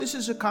This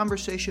is a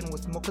conversation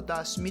with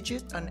Mukaddas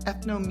Mijit, an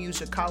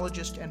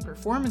ethnomusicologist and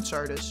performance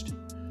artist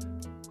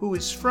who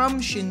is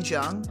from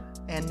Xinjiang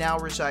and now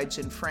resides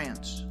in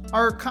France.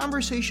 Our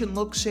conversation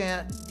looks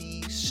at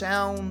the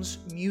sounds,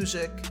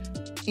 music,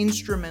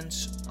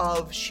 instruments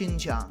of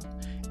Xinjiang,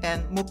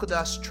 and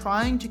Mukaddas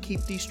trying to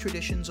keep these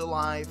traditions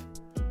alive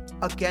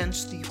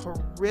against the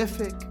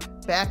horrific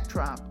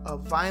backdrop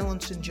of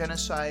violence and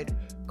genocide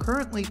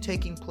currently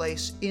taking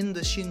place in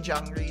the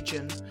Xinjiang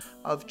region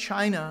of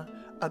China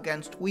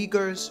against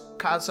Uyghurs,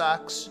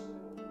 Kazakhs,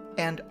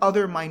 and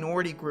other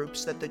minority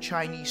groups that the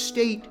Chinese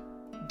state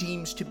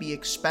deems to be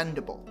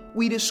expendable.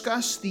 We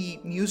discuss the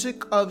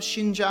music of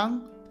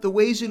Xinjiang, the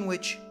ways in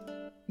which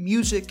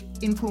music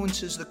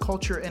influences the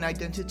culture and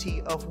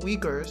identity of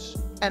Uyghurs,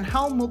 and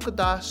how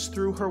Mukaddas,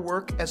 through her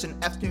work as an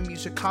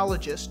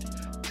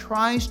ethnomusicologist,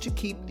 tries to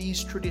keep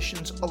these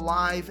traditions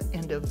alive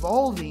and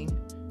evolving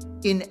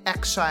in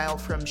exile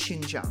from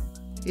Xinjiang.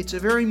 It's a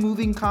very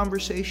moving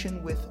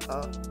conversation with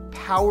a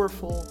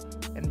powerful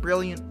and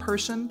brilliant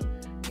person,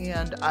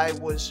 and I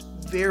was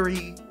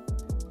very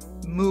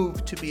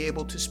moved to be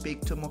able to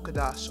speak to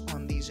Mukaddas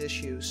on these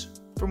issues.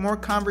 For more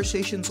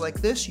conversations like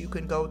this, you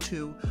can go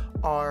to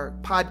our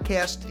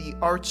podcast, The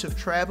Arts of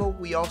Travel.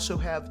 We also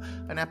have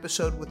an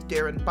episode with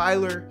Darren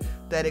Byler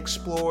that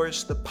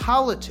explores the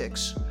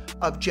politics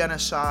of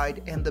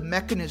genocide and the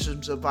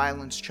mechanisms of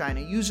violence China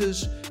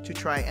uses to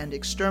try and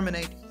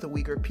exterminate the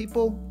Uyghur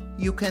people.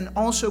 You can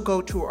also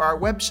go to our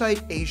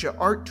website, Asia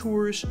Art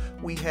Tours.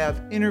 We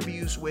have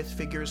interviews with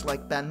figures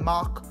like Ben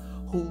Mock,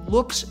 who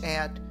looks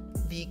at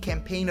the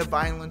campaign of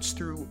violence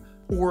through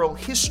oral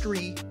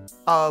history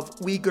of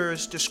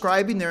Uyghurs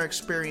describing their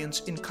experience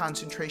in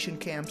concentration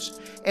camps,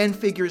 and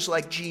figures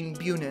like Jean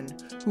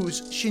Bunin,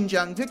 whose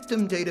Xinjiang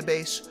Victim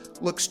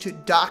Database looks to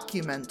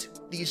document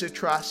these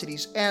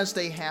atrocities as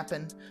they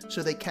happen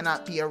so they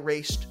cannot be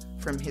erased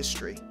from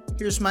history.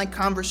 Here's my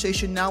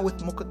conversation now with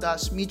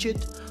Mukaddas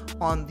Mijit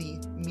on the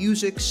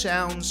music,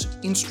 sounds,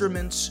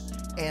 instruments,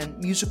 and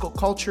musical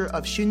culture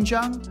of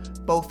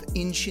Xinjiang, both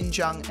in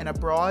Xinjiang and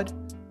abroad.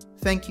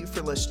 Thank you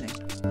for listening.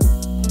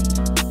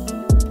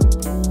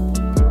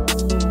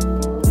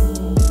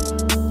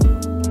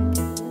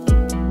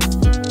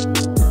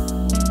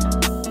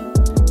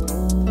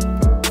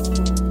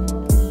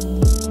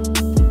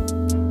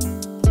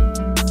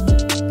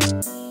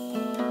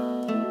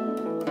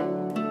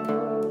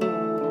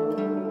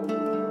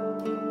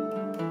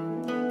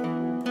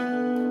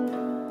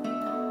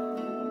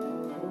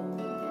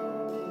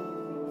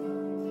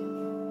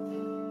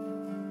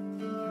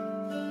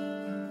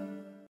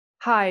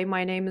 Hi,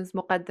 my name is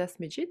Mukaddas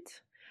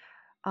Mijit.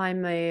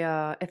 I'm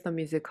a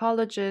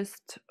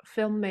ethnomusicologist,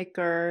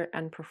 filmmaker,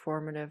 and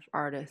performative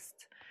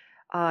artist.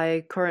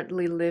 I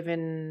currently live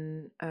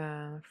in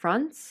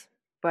France,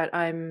 but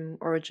I'm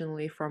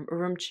originally from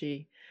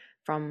Urumqi,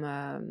 from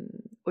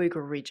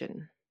Uyghur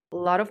region. A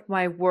lot of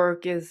my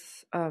work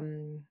is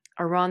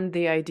around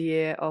the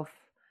idea of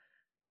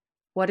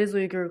what is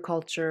Uyghur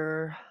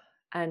culture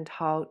and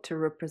how to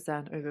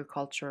represent Uyghur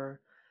culture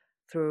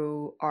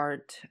through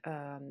art,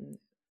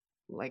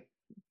 like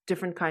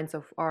different kinds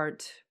of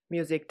art,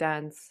 music,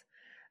 dance,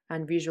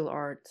 and visual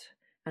art,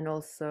 and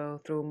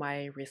also through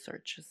my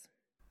researches.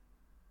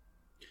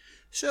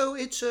 So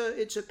it's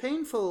a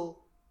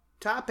painful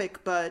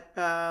topic, but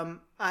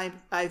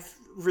I've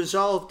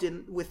resolved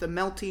with a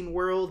melting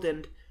world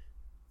and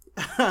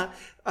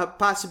a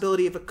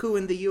possibility of a coup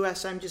in the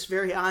U.S. I'm just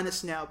very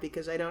honest now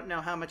because I don't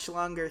know how much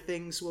longer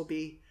things will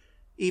be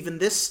even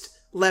this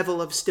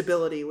level of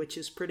stability, which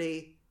is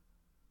pretty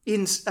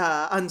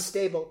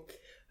unstable.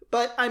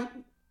 But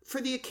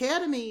for the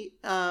Academy,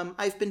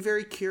 I've been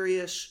very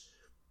curious.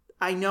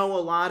 I know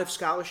a lot of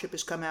scholarship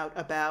has come out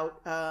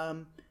about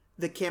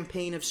the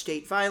campaign of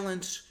state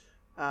violence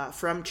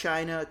from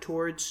China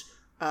towards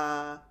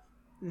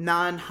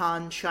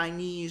non-Han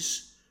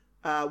Chinese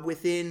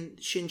within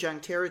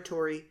Xinjiang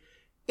territory.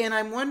 And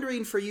I'm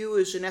wondering, for you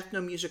as an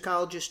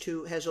ethnomusicologist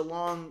who has a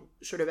long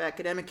sort of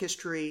academic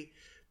history,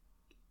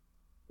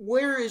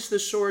 where is the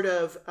sort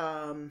of...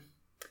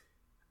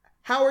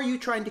 how are you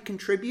trying to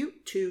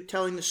contribute to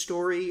telling the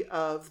story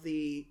of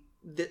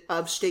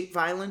of state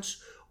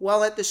violence,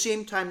 while at the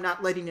same time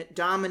not letting it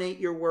dominate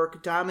your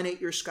work, dominate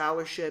your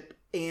scholarship?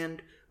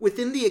 And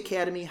within the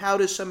Academy, how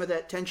does some of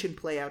that tension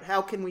play out?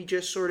 How can we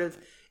just sort of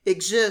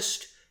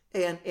exist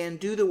and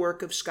do the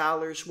work of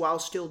scholars while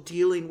still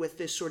dealing with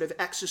this sort of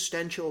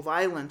existential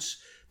violence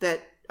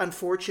that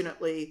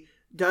unfortunately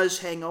does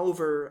hang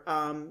over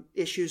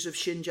issues of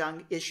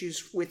Xinjiang,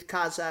 issues with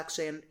Kazakhs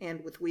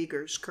and with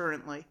Uyghurs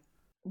currently?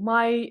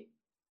 My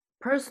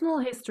personal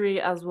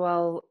history as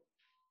well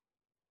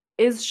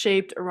is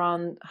shaped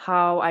around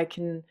how I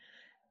can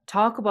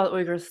talk about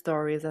Uyghur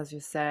stories, as you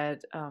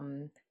said,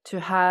 to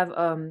have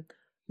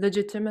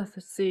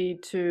legitimacy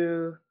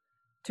to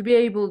be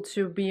able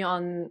to be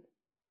on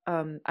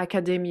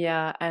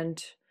academia and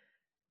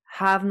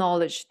have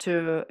knowledge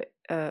to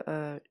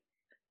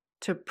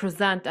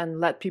present and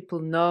let people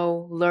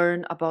know,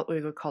 learn about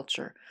Uyghur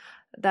culture.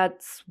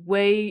 That's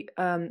way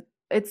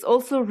it's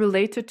also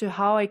related to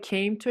how I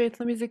came to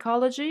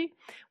ethnomusicology.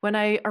 When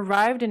I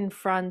arrived in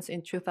France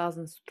in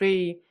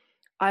 2003,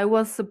 I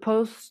was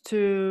supposed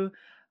to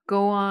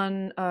go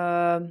on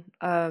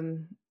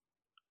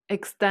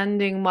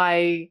extending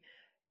my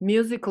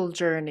musical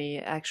journey.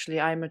 Actually,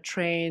 I'm a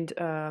trained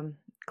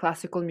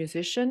classical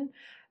musician.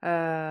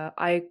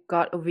 I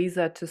got a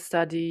visa to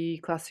study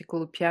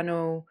classical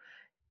piano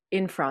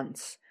in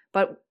France.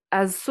 But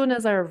as soon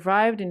as I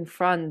arrived in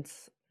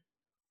France,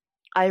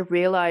 I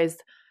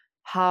realized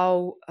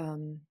how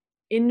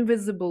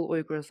invisible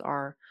Uyghurs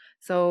are.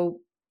 So,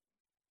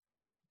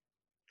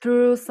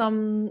 through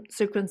some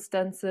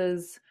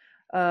circumstances,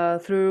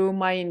 through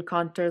my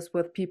encounters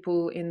with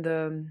people in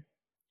the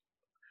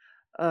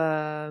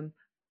um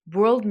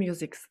world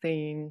music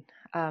scene,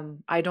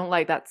 I don't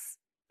like that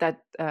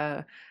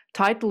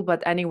title,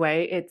 but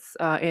anyway, it's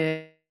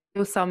in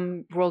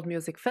some world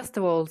music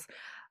festivals.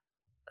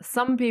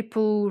 Some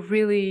people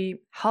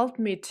really helped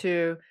me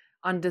to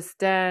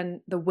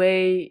understand the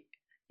way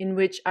in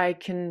which I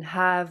can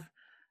have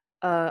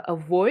a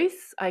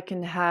voice, I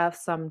can have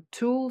some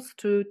tools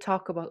to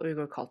talk about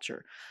Uyghur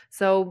culture.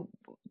 So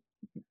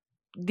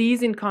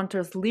these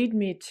encounters lead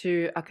me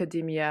to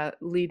academia,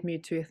 lead me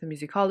to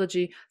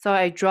ethnomusicology. So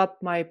I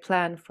dropped my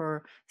plan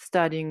for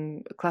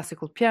studying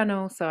classical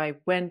piano. So I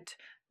went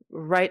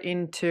right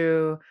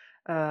into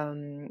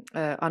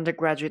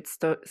undergraduate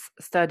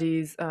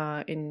studies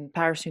in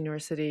Paris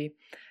University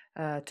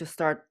to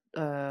start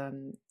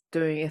doing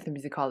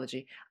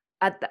ethnomusicology.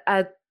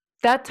 At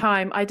that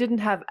time, I didn't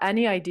have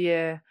any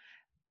idea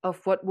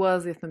of what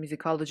was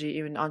ethnomusicology,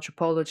 even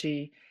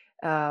anthropology.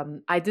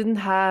 I didn't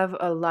have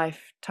a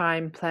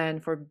lifetime plan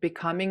for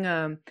becoming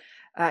an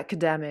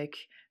academic,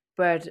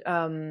 but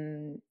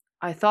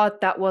I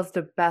thought that was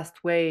the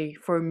best way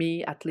for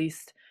me, at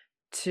least,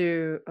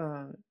 to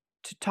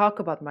talk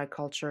about my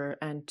culture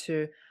and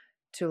to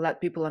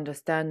let people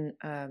understand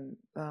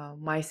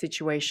my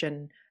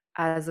situation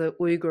as a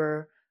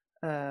Uyghur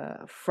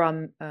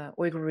from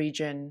Uyghur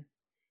region,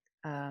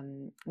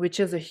 which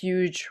is a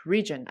huge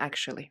region,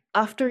 actually.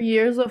 After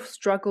years of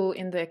struggle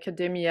in the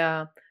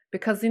academia,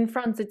 because in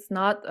France it's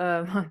not,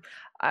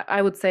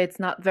 I would say it's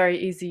not very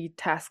easy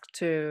task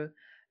to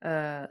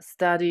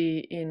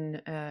study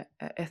in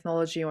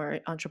ethnology or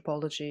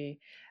anthropology,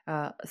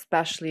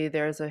 especially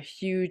there's a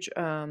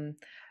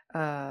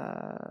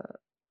uh,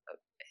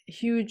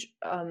 huge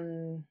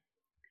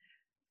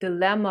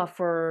dilemma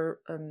for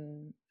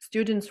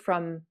students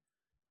from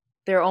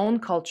their own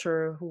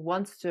culture who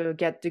wants to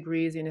get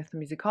degrees in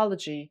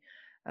ethnomusicology.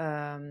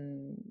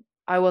 Um,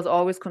 I was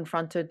always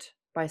confronted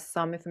by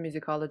some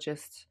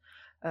ethnomusicologists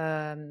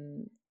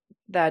um,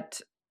 that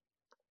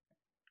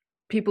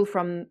people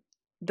from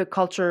the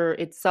culture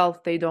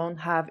itself, they don't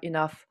have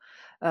enough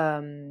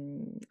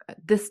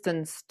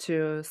distance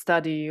to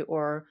study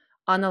or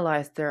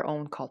analyze their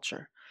own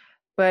culture.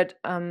 But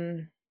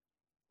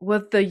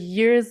with the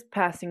years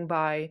passing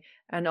by,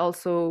 and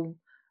also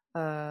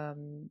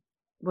um,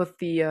 with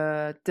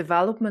the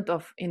development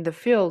of in the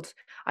field,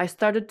 I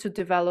started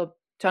to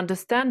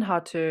understand how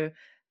to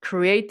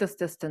create this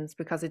distance,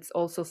 because it's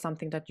also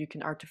something that you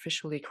can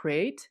artificially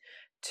create,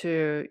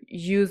 to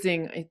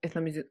using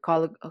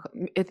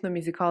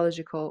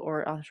ethnomusicological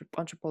or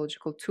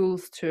anthropological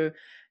tools to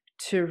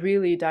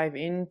really dive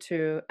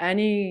into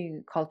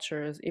any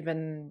cultures,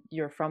 even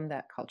you're from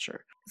that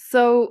culture.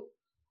 So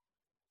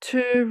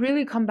to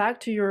really come back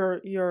to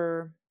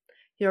your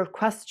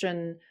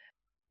question,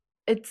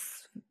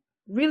 it's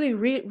really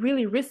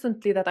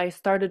recently that I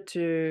started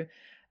to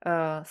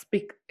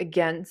speak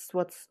against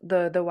what's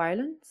the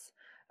violence.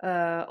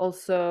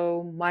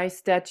 Also, my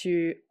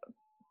statue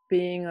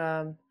being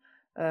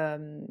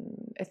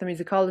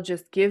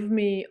ethnomusicologist give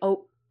me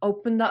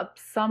opened up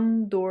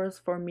some doors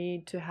for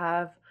me to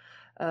have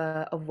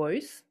a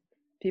voice.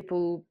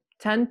 People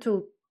tend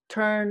to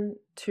turn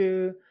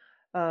to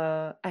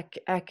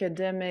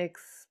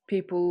academics,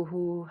 people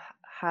who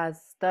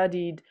has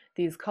studied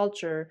these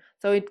culture.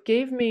 So it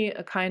gave me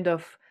a kind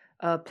of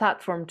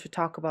platform to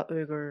talk about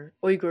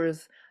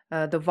Uyghurs,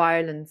 the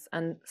violence,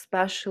 and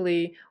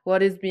especially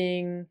what is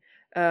being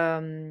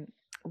violated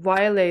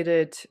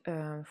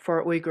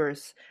for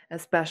Uyghurs,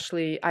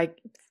 especially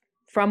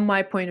from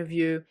my point of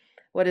view,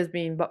 what is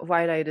being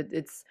violated,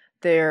 it's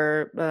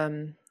their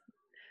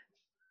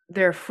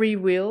free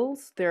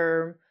wills,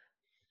 their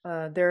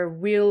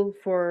will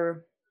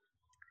for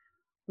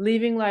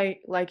living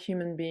like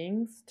human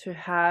beings, to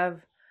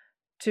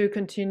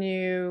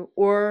continue,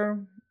 or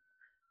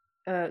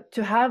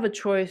to have a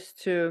choice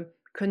to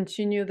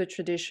continue the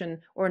tradition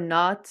or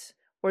not,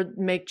 or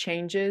make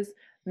changes,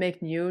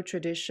 make new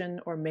tradition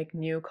or make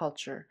new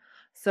culture.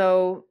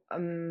 So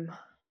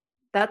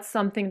that's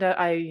something that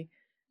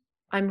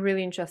I'm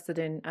really interested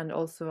in, and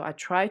also I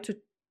try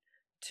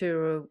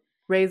to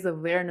raise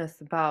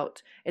awareness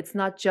about. It's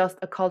not just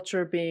a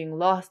culture being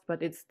lost,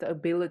 but it's the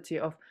ability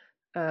of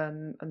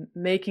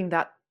making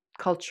that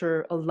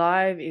culture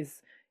alive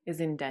is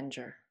in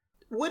danger.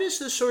 What is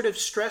the sort of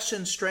stress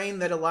and strain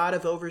that a lot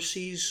of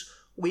overseas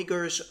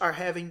Uyghurs are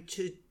having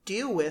to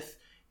deal with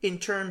in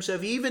terms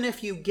of even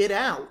if you get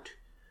out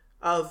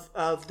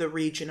of the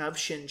region of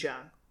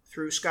Xinjiang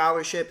through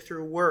scholarship,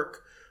 through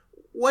work,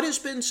 what has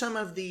been some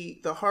of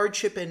the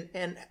hardship,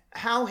 and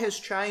how has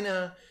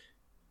China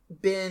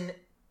been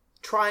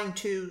trying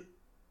to,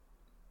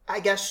 I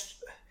guess,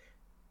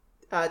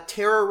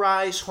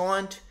 terrorize,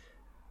 haunt,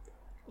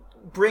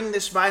 bring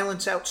this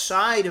violence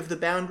outside of the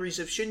boundaries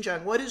of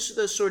Xinjiang? What is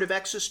the sort of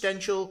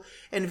existential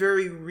and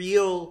very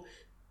real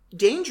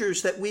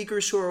dangers that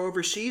Uyghurs who are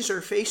overseas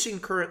are facing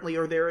currently,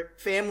 or their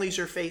families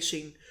are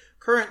facing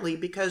currently?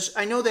 Because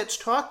I know that's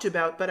talked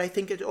about, but I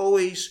think it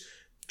always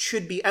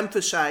should be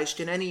emphasized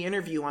in any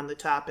interview on the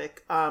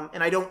topic,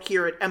 and I don't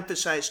hear it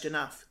emphasized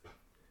enough.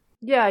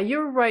 Yeah,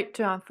 you're right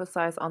to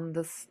emphasize on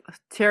this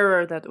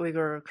terror that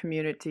Uyghur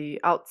community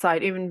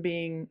outside, even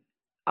being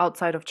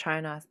outside of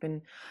China, has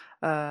been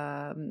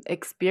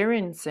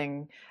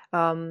experiencing.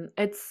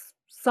 It's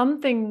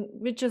something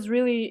which is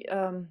really,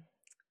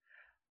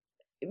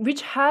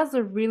 which has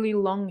a really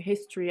long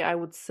history, I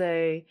would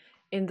say,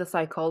 in the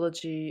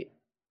psychology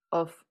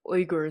of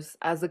Uyghurs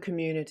as a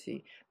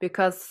community.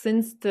 Because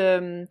since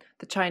the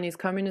Chinese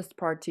Communist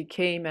Party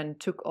came and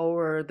took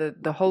over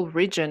the whole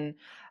region,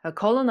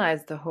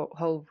 colonized the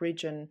whole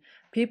region,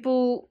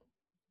 people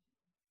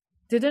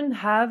didn't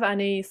have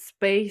any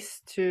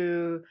space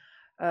to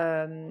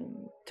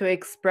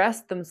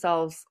express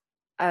themselves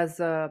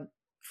as a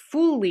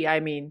fully. I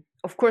mean,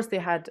 of course, they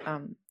had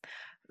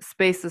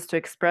spaces to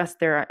express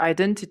their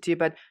identity,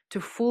 but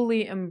to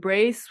fully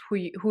embrace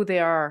who they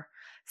are.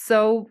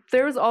 So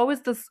there's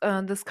always this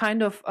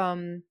kind of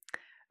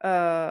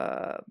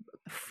uh,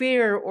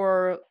 fear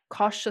or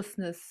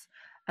cautiousness,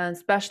 and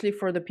especially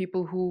for the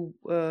people who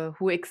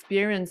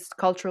experienced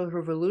cultural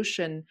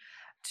revolution,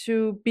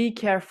 to be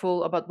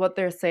careful about what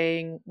they're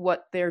saying,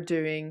 what they're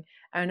doing,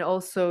 and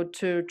also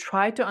to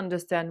try to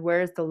understand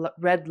where is the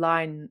red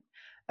line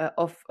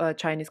of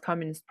Chinese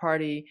Communist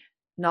Party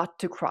not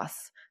to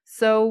cross.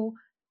 So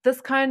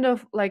this kind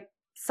of like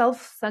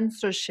self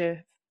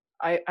censorship,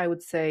 I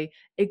would say,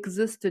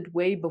 existed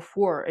way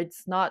before.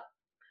 It's not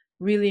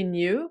really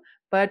new,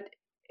 but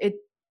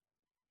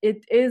it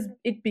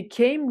it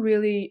became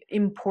really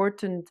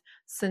important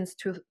since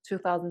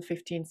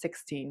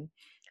 2015-16,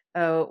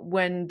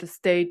 when the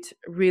state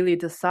really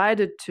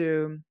decided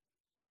to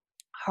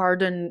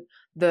harden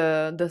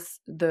the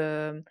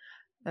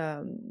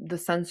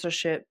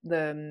censorship,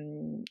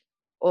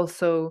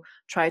 also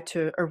try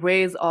to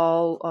erase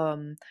all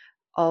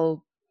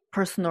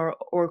personal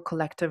or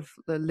collective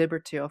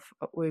liberty of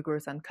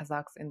Uyghurs and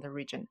Kazakhs in the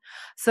region.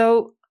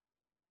 So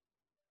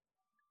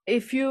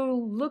if you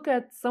look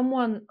at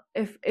someone,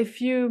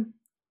 if you,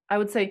 I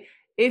would say,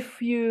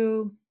 if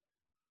you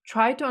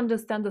try to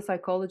understand the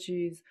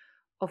psychologies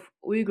of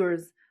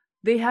Uyghurs,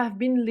 they have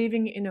been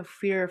living in a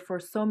fear for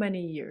so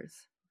many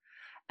years.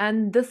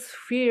 And this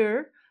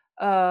fear,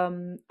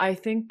 I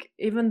think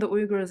even the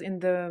Uyghurs in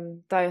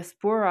the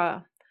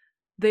diaspora,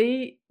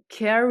 they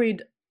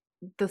carried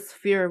this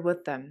fear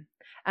with them.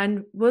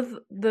 And with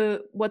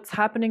the what's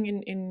happening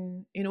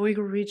in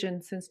Uyghur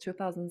region since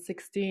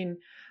 2016,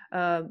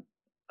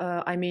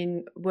 uh, I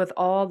mean, with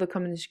all the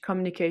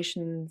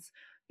communications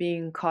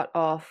being cut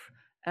off,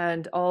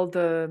 and all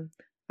the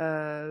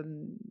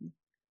um,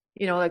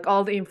 like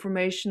all the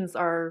informations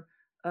are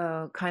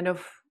kind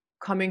of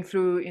coming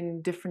through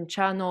in different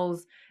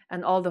channels,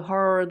 and all the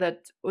horror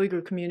that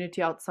Uyghur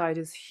community outside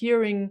is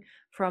hearing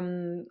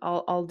from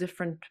all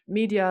different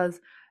medias.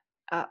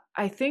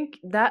 I think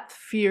that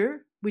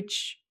fear,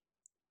 which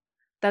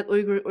that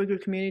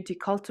Uyghur community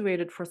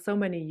cultivated for so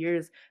many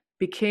years,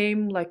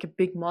 became like a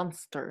big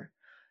monster.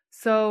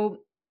 So,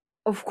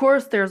 of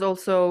course, there's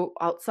also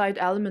outside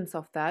elements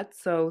of that.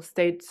 So,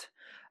 the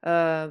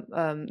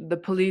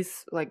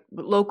police, like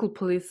local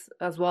police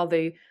as well,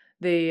 they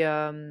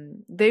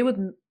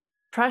would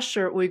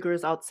pressure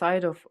Uyghurs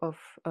outside of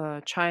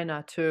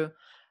China to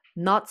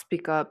not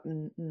speak up,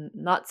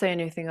 not say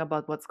anything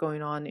about what's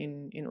going on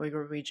in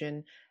Uyghur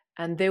region,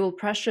 and they will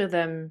pressure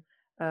them.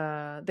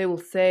 They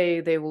will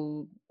say they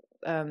will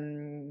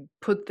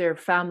put their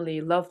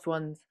family, loved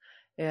ones,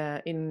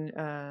 in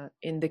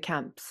the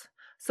camps.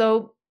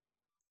 So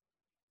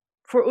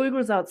for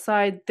Uyghurs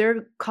outside,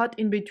 they're caught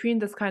in between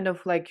this kind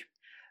of like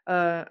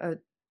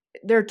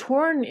they're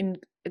torn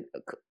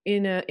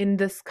in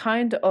this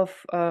kind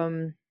of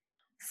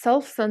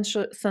self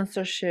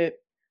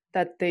censorship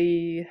that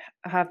they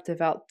have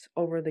developed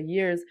over the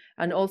years,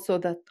 and also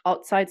that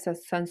outside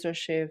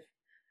censorship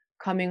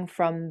coming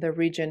from the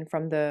region,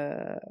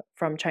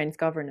 from Chinese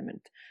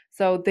government.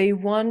 So they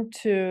want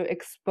to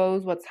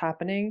expose what's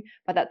happening,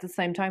 but at the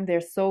same time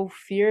they're so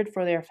feared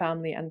for their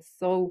family, and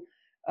so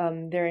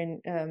they're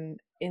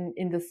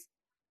in this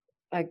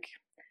like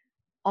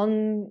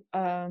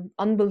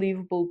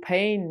unbelievable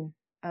pain.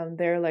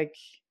 They're like,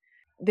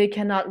 they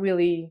cannot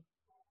really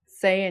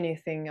say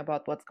anything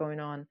about what's going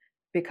on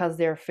because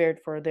they're feared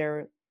for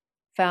their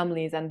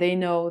families, and they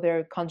know,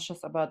 they're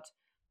conscious about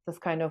this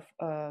kind of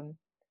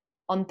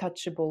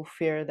untouchable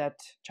fear that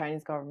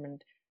Chinese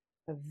government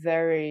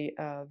very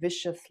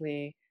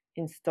viciously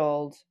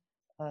installed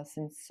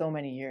since so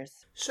many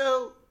years.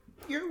 So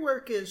your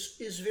work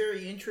is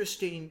very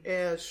interesting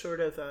as sort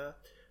of a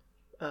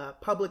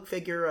public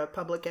figure, a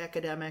public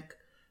academic,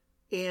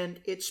 and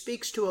it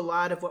speaks to a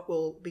lot of what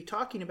we'll be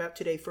talking about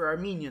today for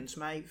Armenians.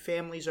 My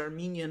family's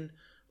Armenian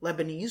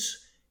Lebanese,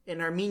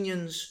 and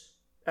Armenians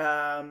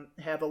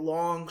have a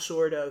long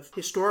sort of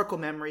historical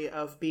memory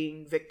of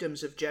being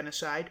victims of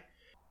genocide.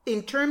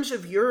 In terms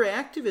of your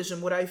activism,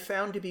 what I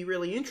found to be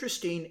really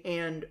interesting,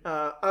 and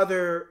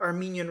other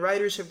Armenian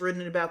writers have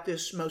written about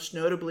this, most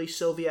notably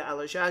Sylvia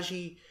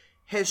Alajaji,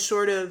 has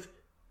sort of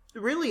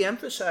really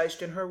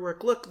emphasized in her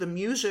work, look, the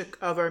music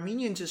of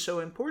Armenians is so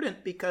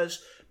important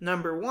because,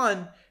 number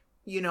one,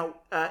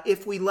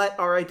 if we let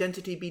our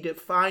identity be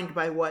defined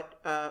by what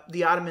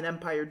the Ottoman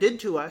Empire did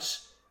to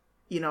us,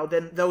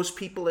 then those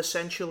people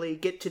essentially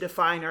get to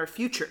define our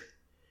future.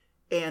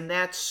 And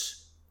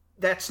that's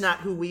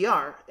not who we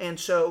are. And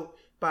so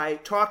by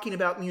talking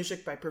about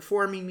music, by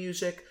performing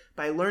music,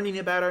 by learning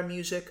about our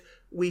music,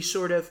 we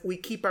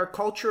keep our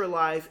culture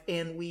alive,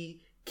 and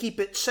we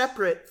keep it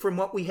separate from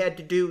what we had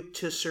to do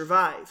to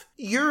survive.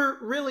 You're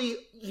really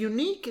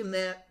unique in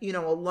that, a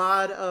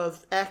lot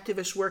of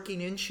activists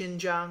working in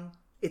Xinjiang,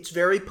 it's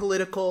very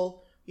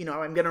political.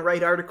 I'm going to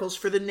write articles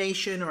for The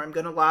Nation, or I'm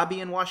going to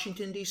lobby in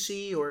Washington,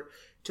 D.C., or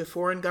to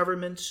foreign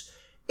governments.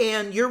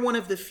 And you're one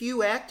of the few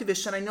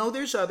activists, and I know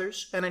there's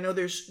others, and I know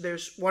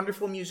there's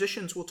wonderful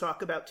musicians we'll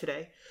talk about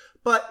today,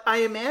 but I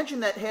imagine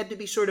that had to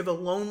be sort of a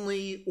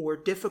lonely or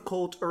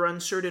difficult or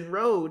uncertain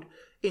road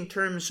in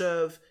terms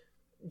of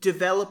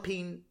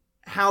developing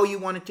how you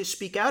wanted to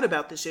speak out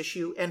about this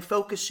issue and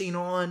focusing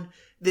on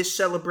this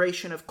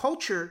celebration of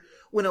culture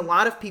when a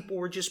lot of people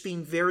were just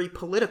being very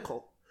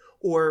political,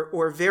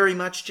 or very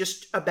much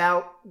just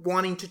about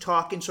wanting to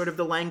talk in sort of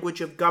the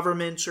language of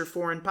governments or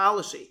foreign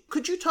policy.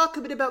 Could you talk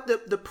a bit about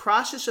the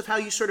process of how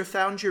you sort of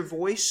found your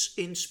voice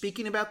in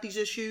speaking about these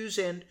issues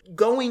and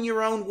going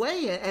your own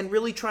way and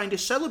really trying to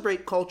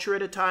celebrate culture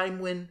at a time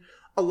when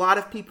a lot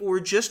of people were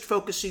just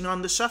focusing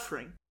on the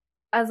suffering?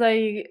 As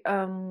I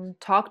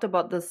talked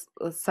about this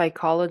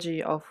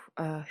psychology of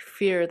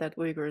fear that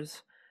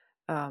Uyghurs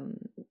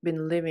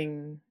been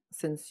living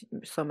since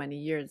so many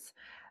years,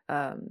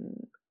 um,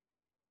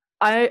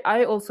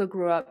 I also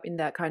grew up in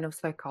that kind of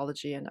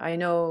psychology, and I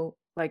know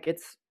like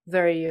it's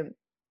very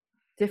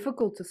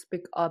difficult to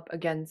speak up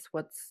against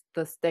what's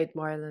the state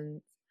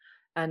violence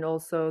and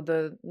also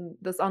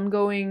this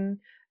ongoing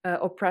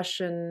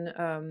oppression,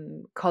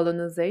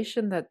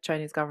 colonization that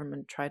Chinese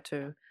government tried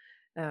to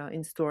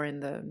install in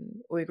the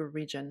Uyghur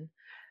region.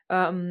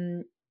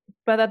 Um,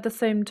 but at the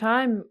same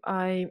time,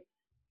 I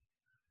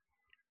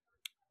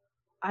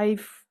I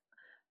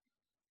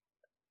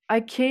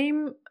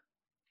came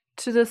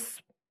to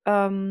this.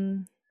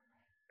 Um,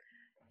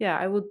 yeah,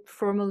 I would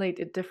formulate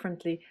it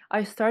differently.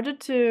 I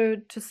started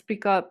to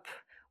speak up,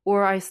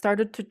 or I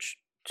started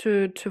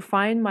to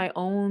find my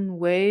own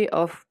way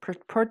of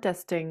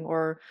protesting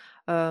or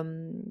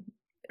um,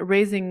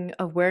 raising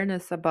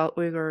awareness about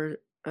Uyghur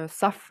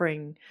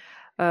suffering.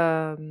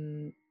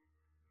 Um,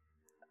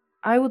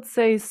 I would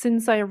say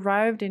since I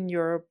arrived in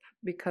Europe,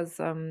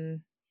 because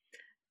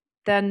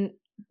then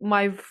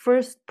my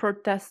first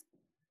protest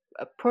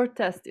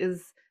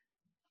is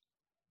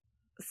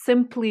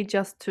simply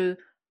just to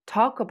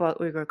talk about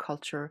Uyghur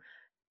culture,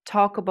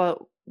 talk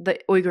about the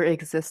Uyghur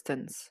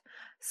existence.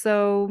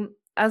 So,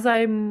 as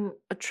I'm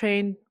a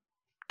trained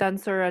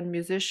dancer and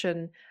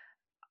musician,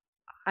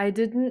 I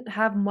didn't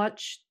have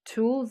much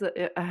tools,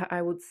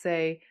 I would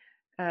say,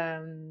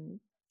 um,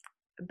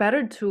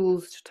 better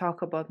tools to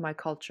talk about my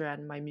culture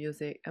and my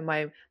music and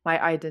my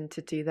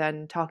identity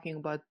than talking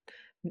about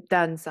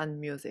dance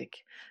and music.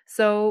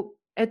 So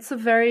it's a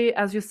very,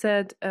 as you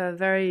said, a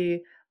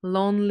very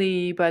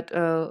lonely but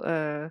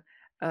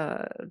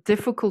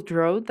difficult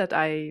road that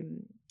I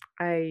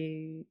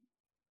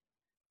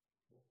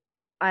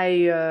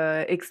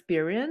I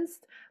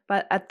experienced,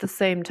 but at the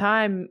same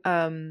time,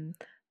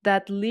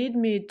 that lead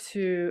me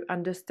to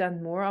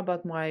understand more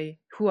about my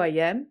who I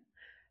am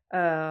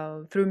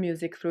through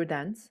music, through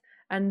dance,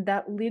 and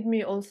that lead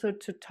me also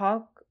to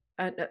talk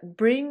and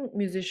bring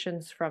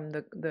musicians from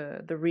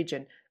the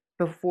region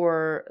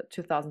before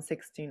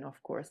 2016,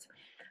 of course.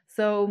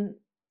 So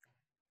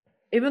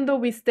even though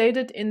we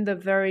stated in the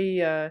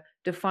very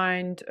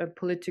defined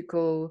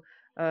political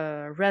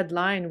red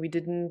line, we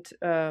didn't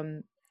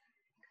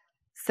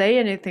say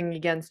anything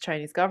against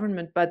Chinese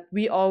government, but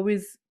we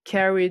always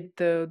carried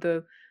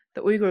the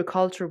Uyghur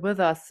culture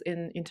with us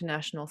in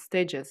international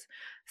stages.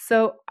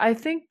 So I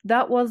think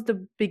that was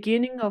the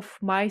beginning of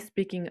my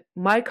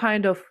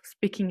kind of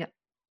speaking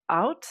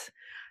out,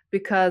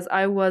 because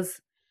I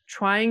was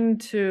trying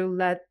to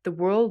let the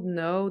world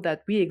know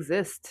that we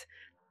exist.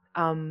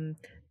 Um,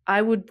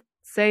 I would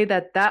say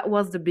that that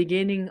was the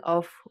beginning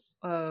of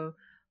uh,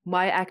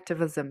 my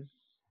activism.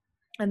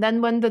 And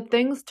then when the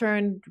things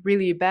turned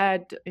really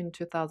bad in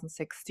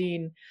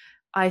 2016,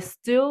 I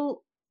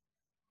still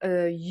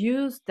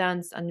used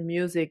dance and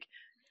music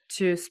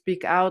to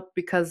speak out,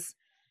 because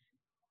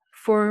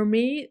for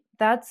me,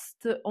 that's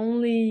the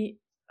only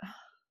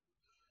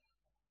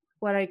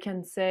what I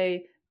can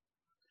say,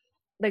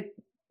 like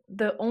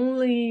the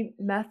only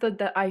method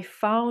that I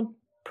found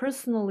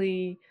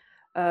personally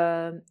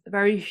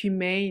very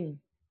humane,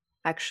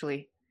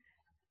 actually,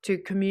 to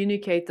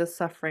communicate the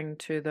suffering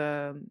to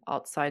the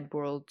outside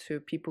world, to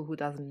people who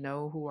doesn't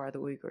know who are the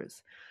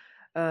Uyghurs.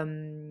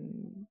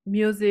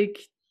 Music,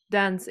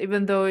 dance,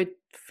 even though it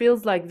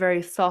feels like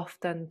very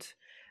soft and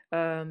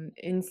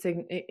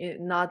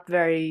not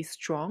very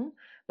strong,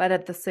 but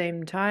at the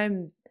same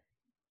time,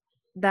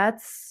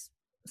 that's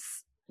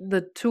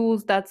the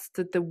tools, that's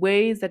the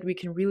ways that we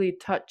can really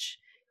touch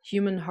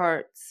human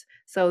hearts.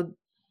 So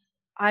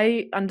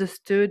I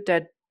understood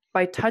that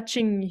by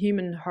touching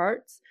human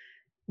hearts,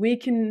 we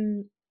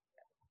can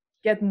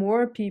get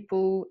more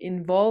people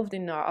involved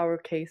in our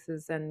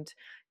cases and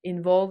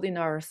involved in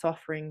our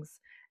sufferings.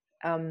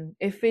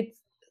 If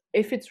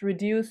it's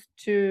reduced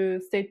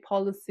to state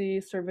policy,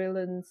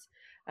 surveillance,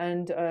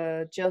 and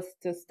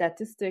just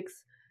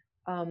statistics,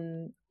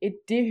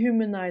 it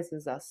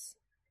dehumanizes us.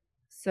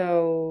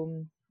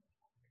 So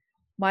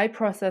my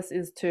process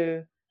is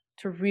to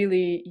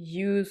really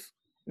use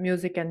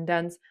music and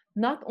dance,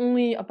 not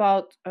only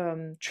about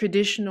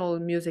traditional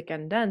music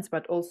and dance,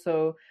 but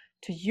also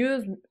to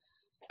use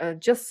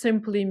just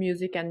simply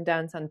music and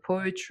dance and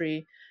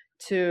poetry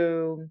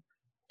to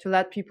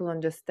let people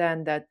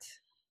understand that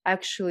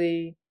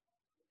actually,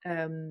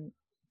 um,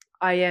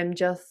 I am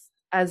just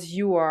as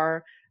you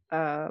are.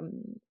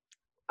 Um,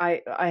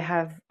 I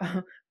have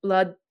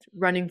blood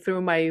running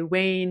through my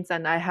veins,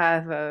 and I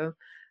have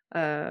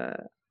uh,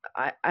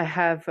 I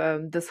have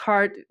this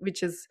heart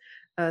which is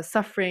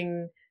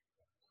suffering.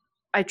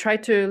 I try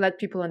to let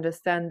people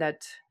understand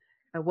that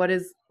what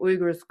is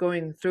Uyghurs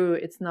going through,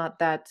 it's not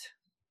that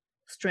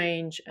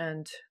strange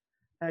and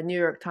New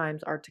York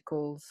Times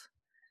articles,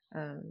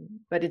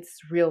 but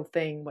it's real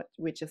thing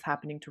which is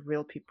happening to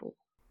real people.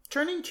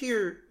 Turning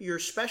to your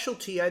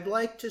specialty, I'd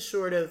like to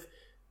sort of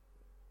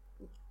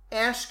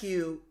ask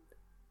you,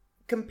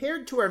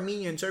 compared to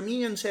Armenians,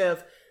 Armenians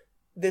have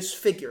this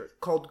figure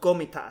called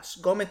Gomitas.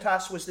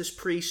 Gomitas was this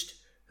priest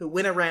who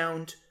went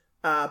around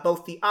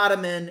both the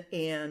Ottoman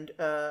and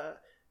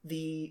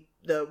the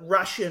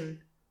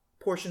Russian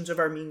portions of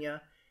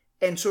Armenia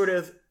and sort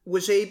of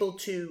was able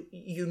to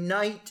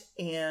unite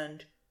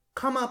and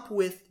come up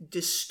with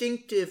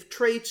distinctive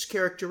traits,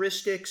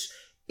 characteristics,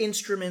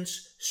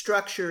 instruments,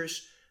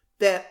 structures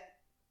that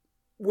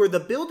were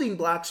the building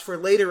blocks for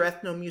later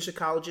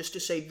ethnomusicologists to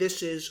say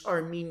this is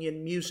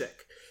Armenian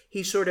music.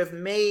 He sort of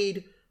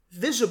made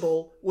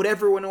visible what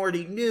everyone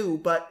already knew,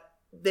 but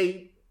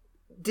they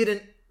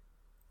didn't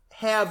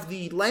have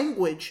the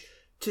language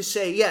to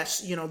say,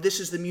 yes, this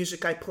is the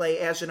music I play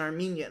as an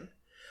Armenian.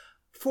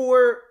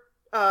 For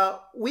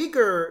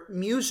Uyghur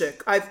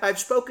music, I've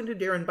spoken to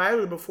Darren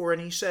Byler before,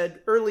 and he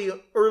said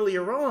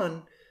earlier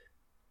on,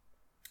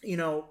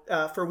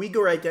 for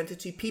Uyghur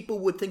identity, people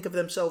would think of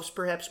themselves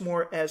perhaps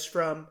more as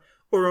from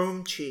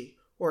Urumqi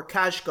or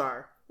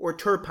Kashgar or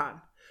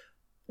Turpan.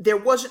 There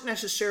wasn't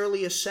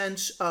necessarily a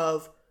sense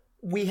of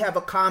we have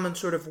a common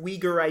sort of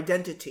Uyghur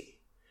identity.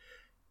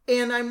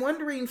 And I'm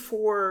wondering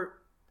for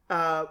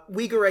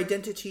Uyghur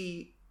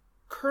identity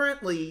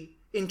currently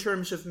in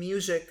terms of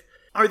music,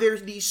 are there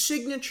these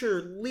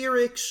signature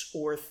lyrics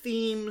or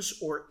themes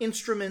or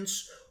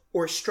instruments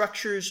or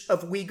structures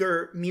of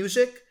Uyghur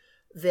music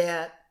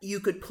that you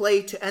could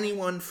play to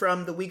anyone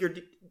from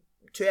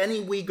to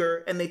any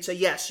Uyghur and they'd say,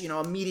 yes,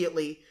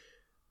 immediately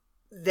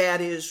that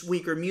is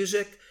Uyghur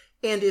music?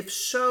 And if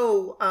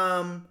so,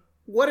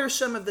 what are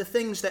some of the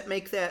things that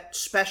make that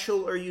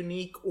special or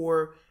unique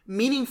or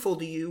meaningful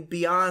to you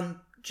beyond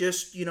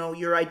just,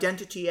 your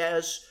identity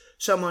as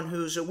someone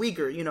who's a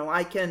Uyghur?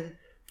 I can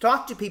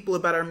talk to people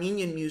about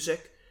Armenian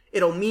music.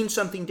 It'll mean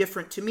something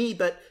different to me,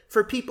 but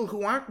for people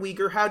who aren't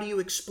Uyghur, how do you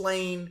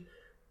explain,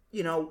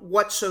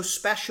 what's so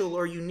special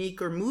or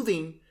unique or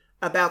moving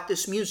about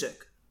this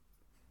music?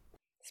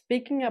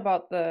 Speaking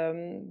about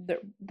the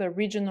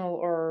regional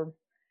or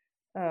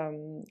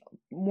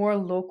more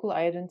local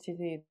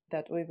identity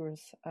that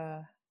Uyghurs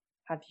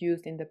have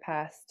used in the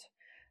past,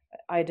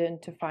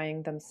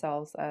 identifying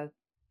themselves as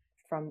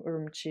from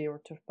Urumqi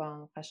or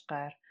Turpan,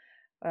 Kashgar,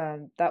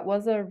 that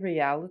was a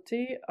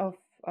reality of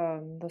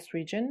this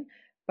region,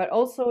 but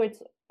also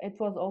it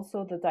was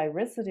also the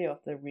diversity of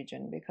the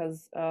region,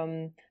 because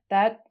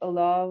that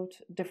allowed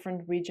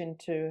different region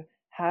to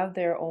have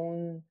their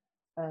own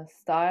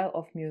style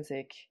of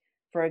music.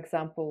 For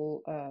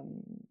example,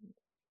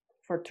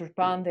 for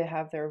Turpan, they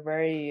have their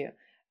very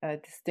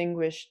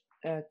distinguished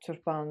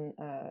Turpan,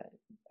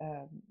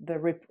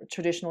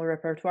 traditional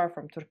repertoire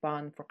from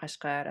Turpan, for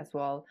Kashgar as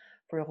well,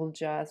 for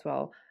Ghulja as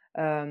well.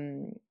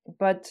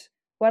 But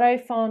what I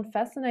found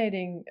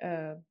fascinating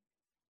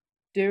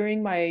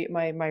during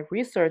my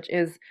research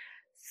is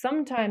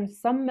sometimes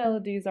some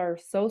melodies are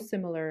so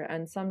similar,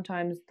 and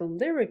sometimes the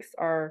lyrics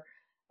are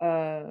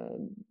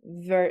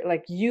very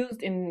like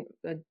used in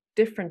a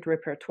different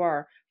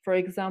repertoire. For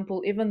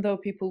example, even though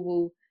people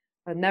will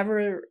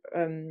never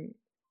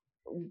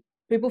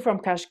people from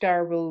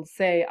Kashgar will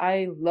say,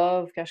 I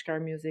love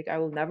Kashgar music, I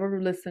will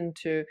never listen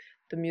to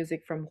the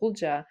music from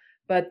Hulja,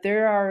 but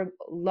there are a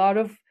lot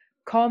of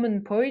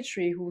common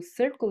poetry who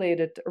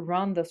circulated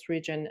around this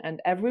region,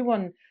 and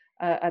everyone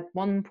at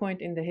one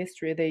point in the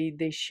history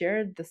they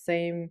shared the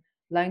same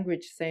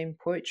language, same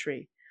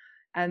poetry.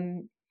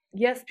 And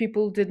yes,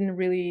 people didn't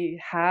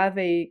really have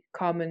a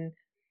common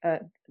uh,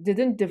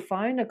 didn't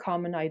define a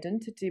common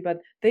identity,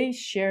 but they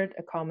shared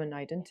a common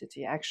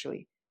identity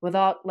actually,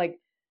 without like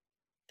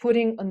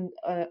putting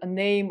a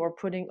name or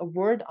putting a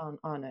word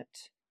on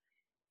it.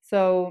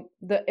 So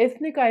the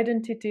ethnic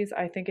identities,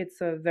 I think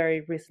it's a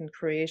very recent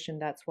creation.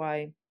 That's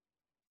why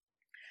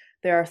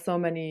there are so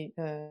many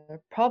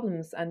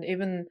problems. And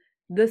even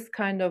this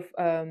kind of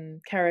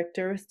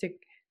characteristic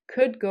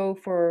could go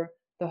for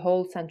the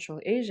whole Central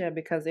Asia,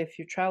 because if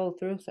you travel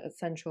through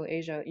Central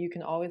Asia, you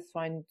can always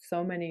find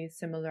so many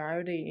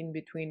similarity in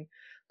between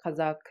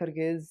Kazakh,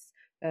 Kyrgyz,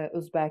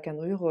 Uzbek, and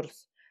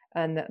Uyghurs,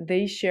 and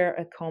they share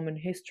a common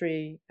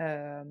history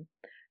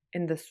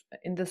in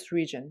this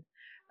region.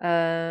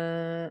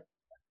 Uh,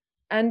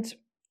 and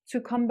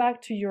to come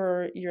back to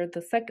your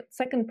the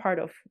second part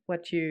of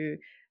what you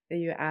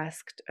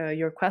asked,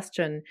 your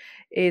question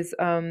is,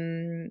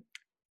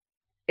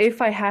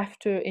 if I have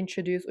to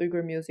introduce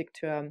Uyghur music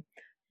to a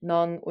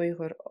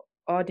non-Uyghur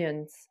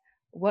audience,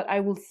 what I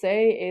will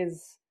say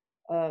is,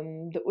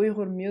 the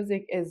Uyghur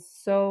music is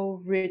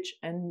so rich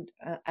and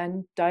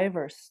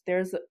diverse.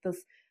 There's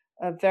this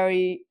a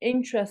very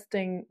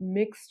interesting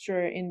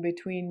mixture in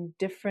between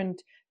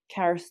different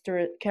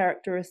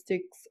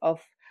characteristics of,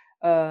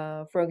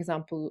 for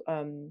example,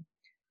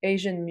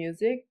 Asian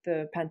music,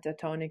 the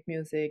pentatonic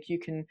music. You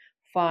can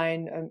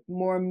find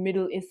more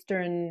Middle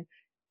Eastern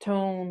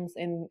tones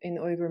in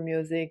Uyghur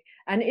music,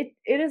 and it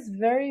is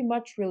very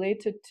much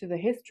related to the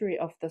history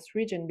of this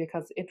region,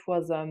 because it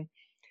was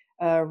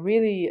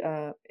really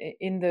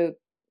in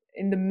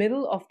the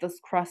middle of this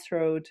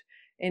crossroad,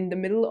 in the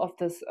middle of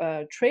this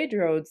trade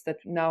roads that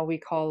now we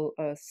call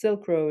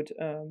Silk Road.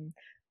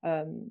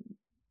 Um,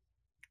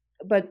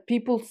 but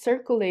people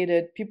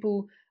circulated,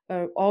 people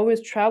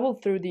always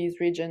traveled through these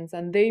regions,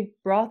 and they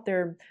brought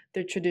their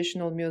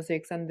traditional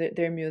musics and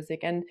their music,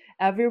 and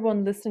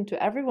everyone listened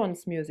to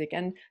everyone's music,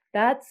 and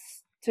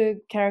that's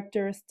the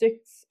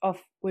characteristics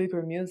of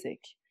Uyghur music.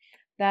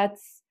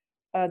 That's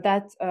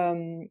that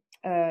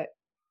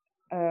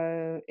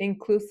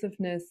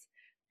inclusiveness,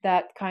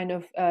 that kind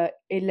of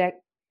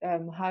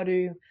how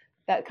do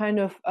that kind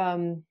of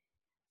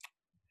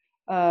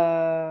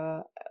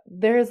uh,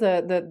 there's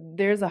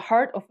a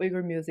heart of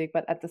Uyghur music,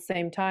 but at the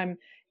same time,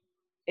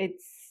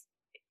 it's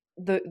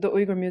the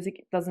Uyghur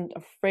music doesn't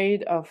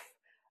afraid of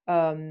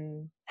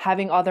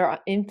having other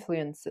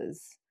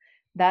influences.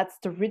 That's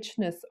the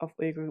richness of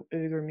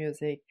Uyghur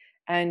music,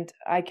 and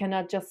I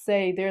cannot just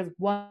say there's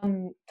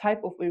one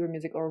type of Uyghur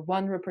music or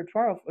one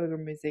repertoire of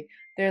Uyghur music.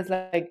 There's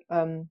like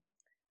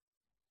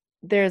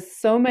there's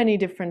so many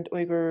different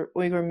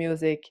Uyghur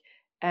music,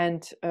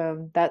 and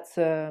that's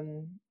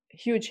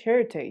huge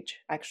heritage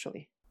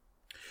actually.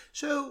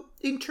 So,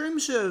 in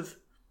terms of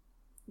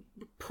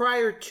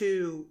prior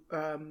to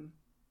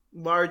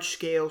large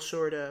scale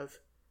sort of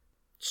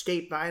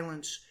state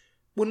violence,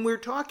 when we're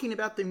talking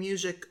about the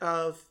music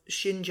of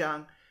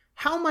Xinjiang,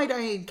 how might I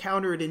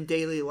encounter it in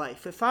daily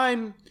life? If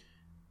I'm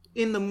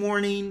in the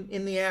morning,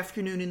 in the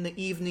afternoon, in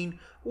the evening,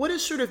 what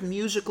does sort of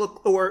music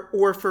look,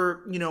 or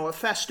for a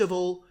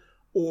festival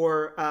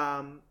or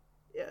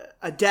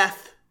a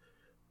death?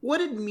 What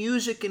did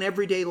music in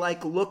everyday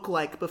life look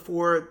like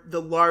before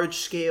the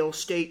large-scale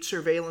state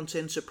surveillance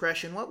and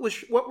suppression? What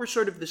were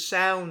sort of the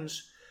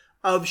sounds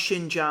of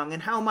Xinjiang,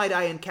 and how might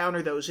I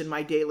encounter those in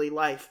my daily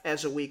life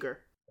as a Uyghur?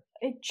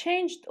 It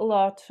changed a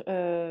lot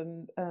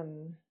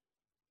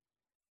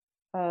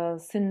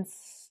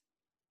since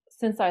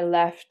I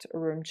left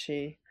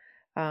Urumqi.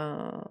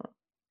 Uh,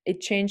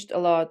 it changed a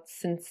lot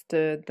since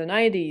the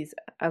 90s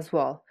as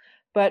well.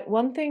 But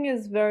one thing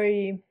is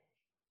very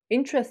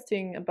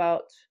interesting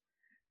about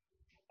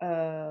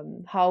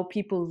how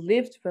people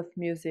lived with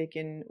music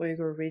in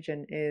Uyghur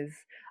region is,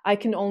 I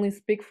can only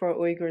speak for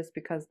Uyghurs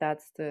because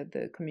that's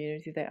the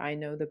community that I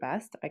know the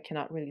best. I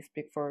cannot really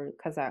speak for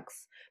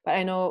Kazakhs, but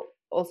I know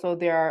also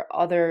there are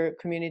other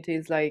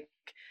communities like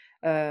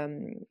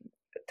um,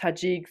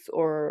 Tajiks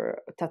or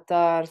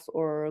Tatars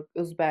or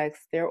Uzbeks.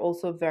 They're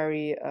also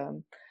very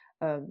um,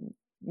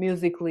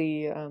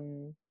 musically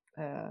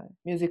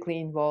musically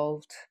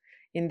involved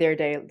in their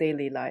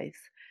daily lives.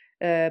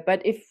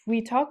 But if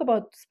we talk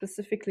about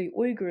specifically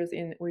Uyghurs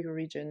in Uyghur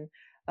region,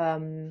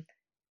 um,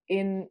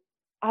 in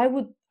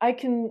I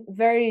can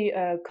very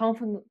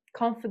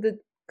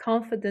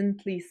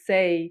confidently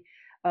say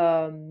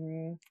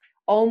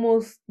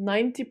almost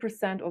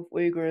 90% of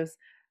Uyghurs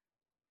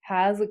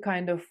has a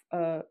kind of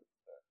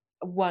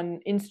one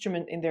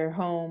instrument in their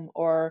home,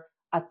 or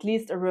at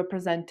least a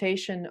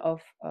representation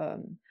of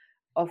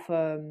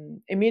a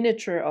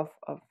miniature of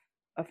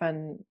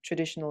an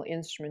traditional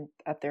instrument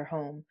at their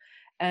home.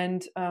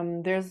 And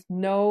there's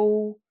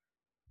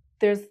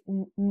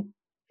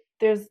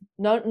there's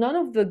none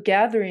of the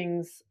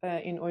gatherings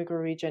in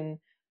Uyghur region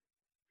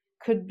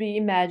could be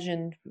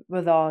imagined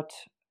without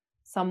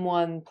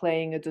someone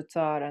playing a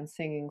dutar and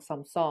singing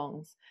some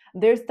songs.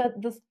 There's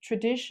this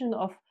tradition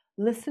of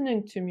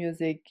listening to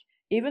music,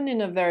 even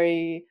in a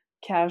very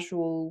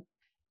casual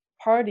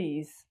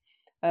parties.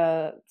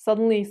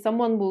 Suddenly,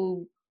 someone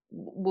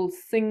will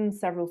sing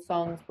several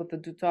songs with a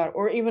dutar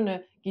or even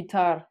a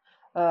guitar.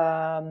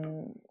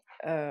 Um,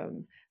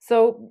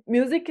 so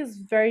music is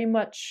very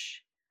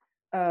much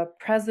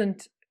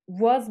present,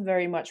 was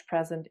very much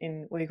present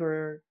in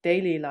Uyghur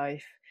daily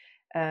life,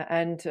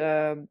 and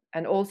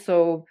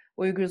also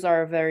Uyghurs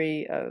are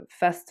very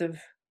festive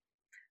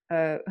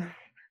uh,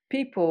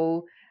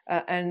 people,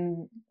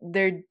 and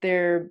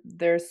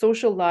their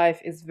social life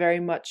is very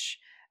much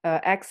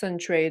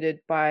accentuated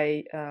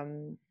by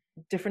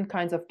different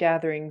kinds of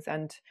gatherings,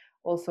 and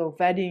also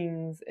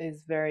weddings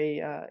is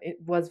very it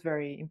was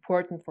very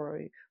important for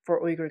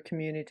Uyghur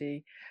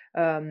community,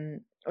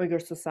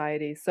 Uyghur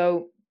society.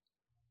 So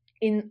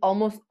in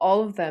almost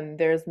all of them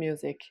there's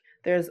music,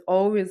 there's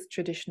always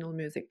traditional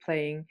music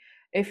playing.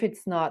 If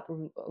it's not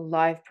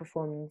live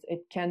performance,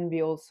 it can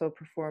be also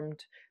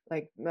performed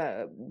like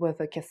with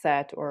a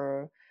cassette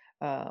or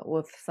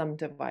with some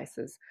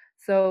devices.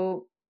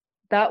 So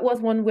that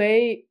was one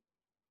way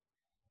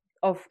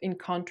of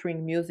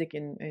encountering music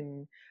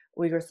in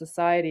Uyghur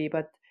society.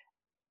 But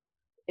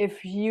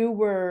if you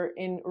were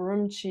in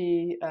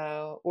Urumqi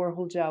or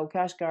Hulja or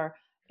Kashgar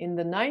in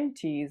the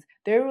 90s,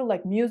 there were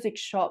like music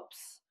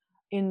shops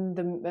in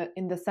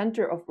the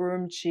center of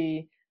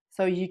Urumqi,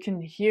 so you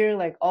can hear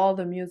like all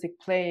the music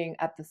playing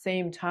at the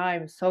same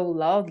time so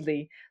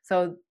loudly.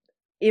 So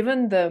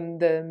even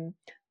the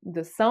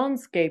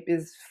soundscape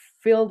is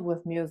filled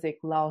with music,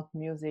 loud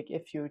music,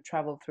 if you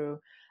travel through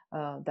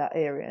that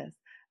areas.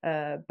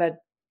 But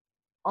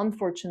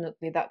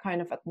unfortunately, that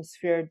kind of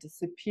atmosphere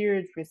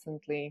disappeared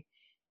recently.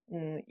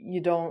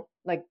 You don't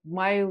like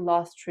my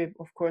last trip,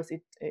 of course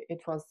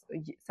it was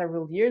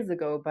several years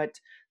ago, but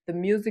the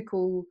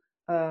musical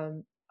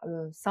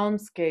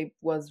soundscape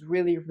was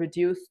really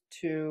reduced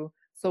to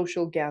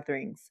social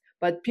gatherings,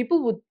 but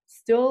people would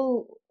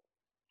still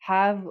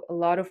have a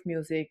lot of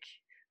music.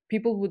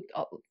 People would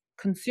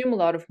consume a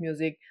lot of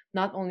music,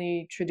 not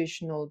only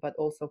traditional but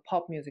also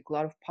pop music. A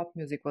lot of pop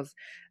music was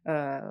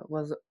a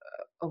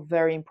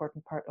very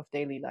important part of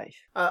daily life.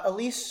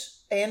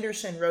 Elise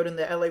Anderson wrote in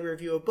the LA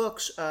Review of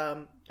Books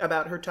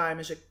about her time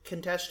as a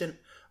contestant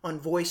on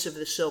Voice of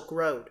the Silk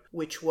Road,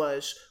 which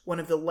was one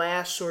of the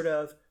last sort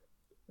of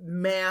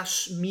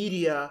mass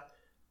media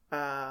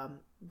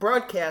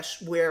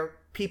broadcasts where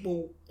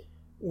people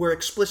were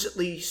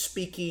explicitly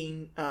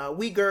speaking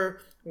Uyghur,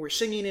 were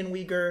singing in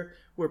Uyghur,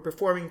 were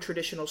performing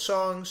traditional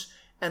songs,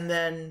 and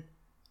then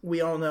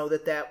we all know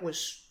that that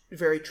was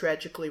very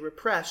tragically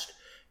repressed.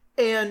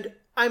 And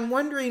I'm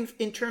wondering,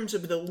 in terms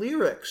of the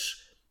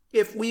lyrics,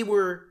 if we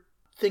were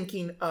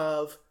thinking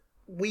of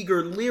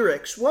Uyghur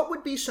lyrics, what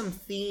would be some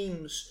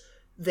themes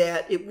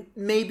that it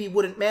maybe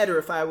wouldn't matter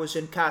if I was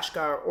in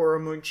Kashgar or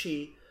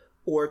Urumqi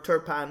or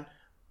Turpan?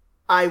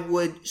 I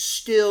would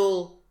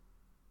still,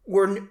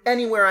 or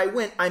anywhere I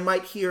went, I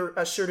might hear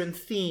a certain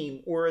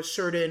theme or a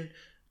certain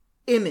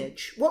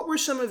image. What were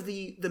some of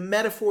the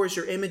metaphors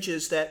or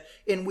images that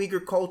in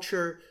Uyghur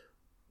culture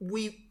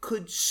we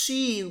could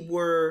see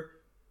were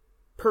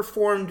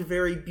performed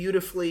very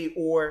beautifully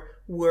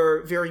or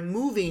were very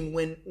moving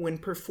when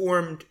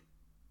performed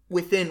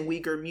within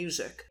Uyghur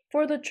music?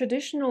 For the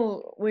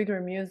traditional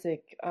Uyghur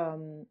music,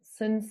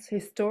 since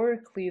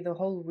historically the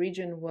whole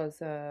region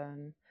was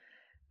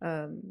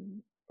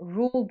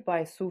ruled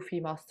by Sufi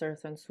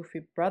masters and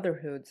Sufi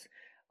brotherhoods,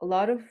 a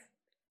lot of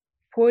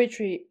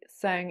poetry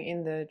sang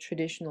in the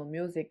traditional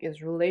music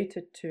is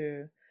related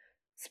to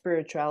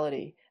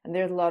spirituality, and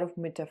there's a lot of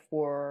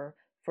metaphor.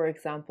 For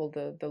example,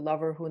 the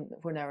lover who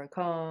never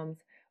comes,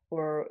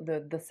 or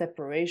the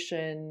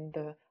separation,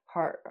 the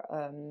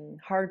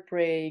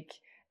heartbreak,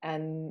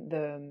 and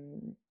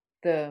the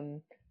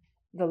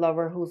the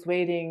lover who's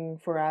waiting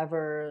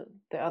forever,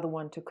 the other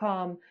one to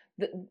come.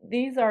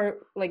 These are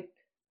like,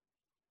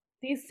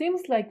 these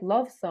seems like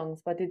love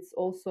songs, but it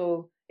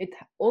also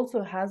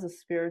has a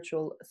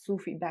spiritual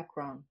Sufi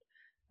background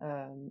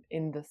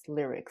in this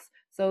lyrics.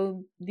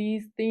 So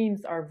these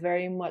themes are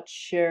very much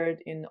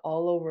shared in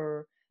all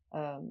over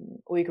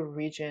Uyghur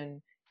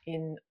region,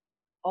 in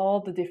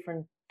all the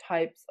different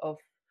types of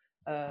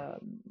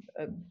um,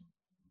 uh,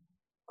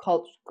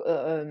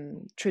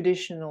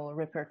 traditional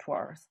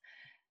repertoires.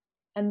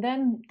 And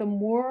then the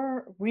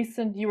more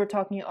recent, you were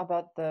talking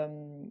about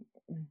the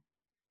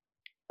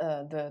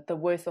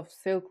Voice of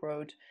Silk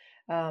Road.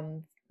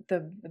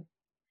 The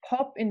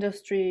pop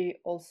industry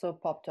also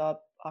popped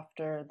up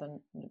after the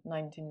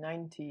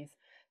 1990s.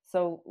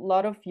 So a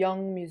lot of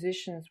young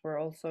musicians were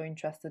also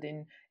interested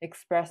in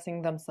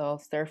expressing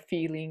themselves, their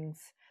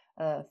feelings,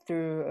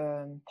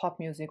 through pop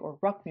music or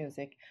rock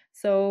music.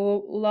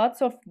 So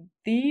lots of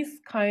these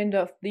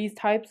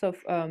types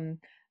of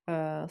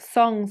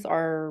songs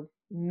are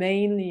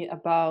mainly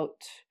about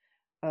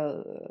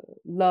uh,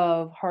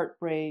 love,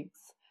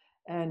 heartbreaks,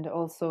 and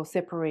also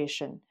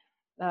separation,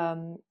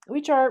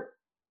 which are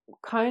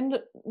kind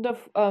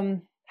of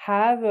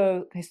have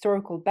a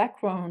historical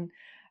background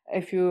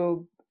if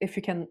you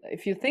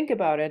think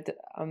about it,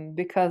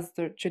 because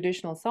the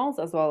traditional songs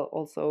as well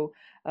also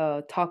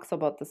talks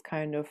about this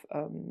kind of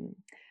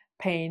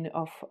pain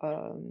of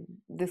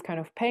this kind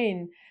of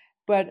pain,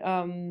 but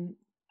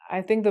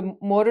I think the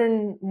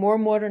more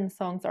modern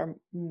songs are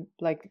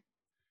like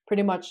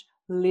pretty much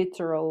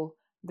literal.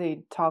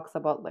 They talks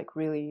about like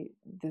really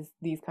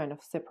these kind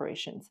of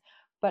separations,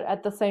 but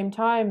at the same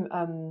time,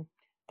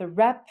 the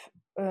rap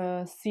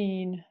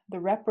scene, the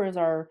rappers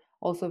are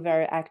also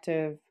very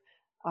active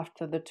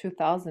after the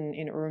 2000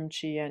 in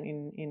Urumqi and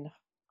in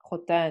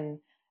Khotan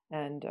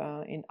and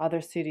in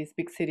other cities,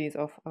 big cities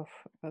of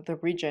the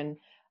region.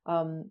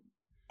 Um,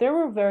 there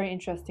were very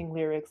interesting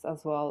lyrics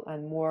as well,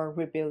 and more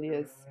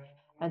rebellious,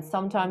 and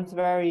sometimes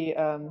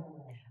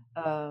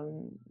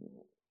um,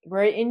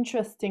 very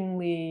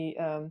interestingly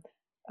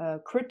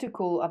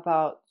critical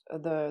about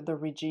the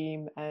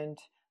regime and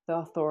the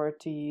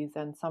authorities,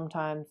 and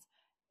sometimes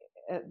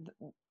uh,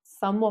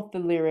 some of the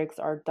lyrics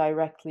are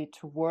directly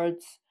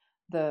towards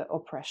the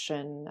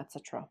oppression,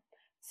 etc.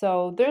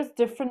 So there's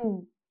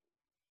different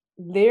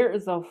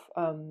layers of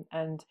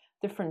and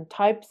different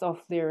types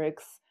of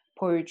lyrics,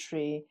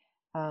 poetry,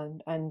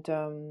 and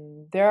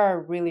there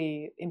are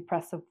really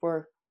impressive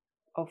work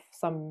of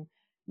some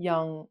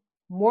young,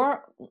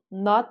 more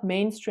not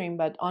mainstream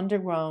but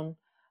underground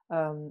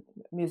um,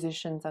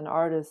 musicians and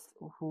artists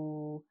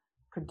who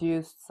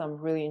produced some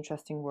really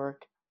interesting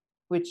work,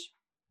 which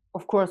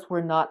of course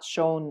were not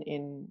shown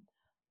in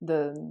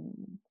the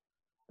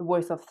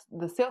Voice of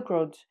the Silk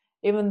Road,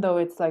 even though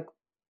it's like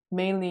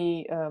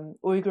mainly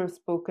Uyghur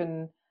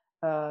spoken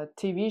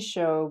TV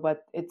show,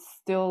 but it's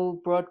still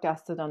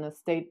broadcasted on a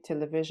state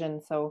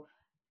television, so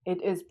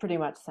it is pretty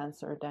much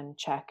censored and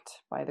checked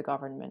by the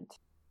government.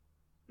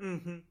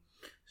 Mm-hmm.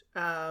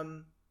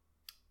 Um,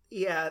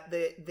 yeah,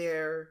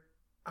 there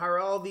are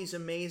all these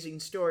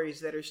amazing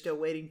stories that are still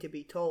waiting to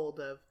be told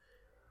of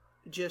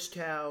just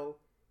how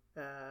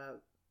uh,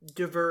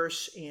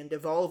 diverse and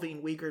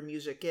evolving Uyghur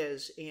music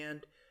is.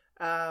 And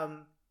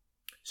um,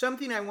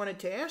 something I wanted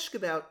to ask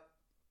about,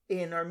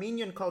 in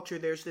Armenian culture,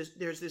 there's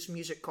this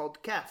music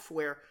called kef,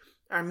 where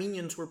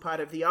Armenians were part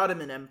of the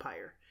Ottoman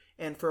Empire,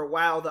 and for a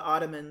while the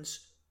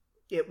Ottomans,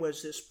 it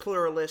was this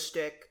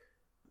pluralistic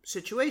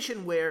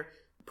situation where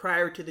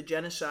prior to the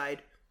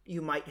genocide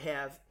you might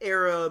have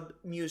Arab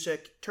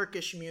music,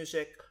 Turkish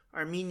music,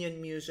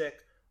 Armenian music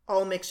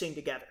all mixing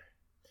together,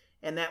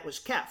 and that was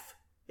kef.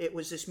 It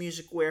was this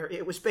music where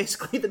it was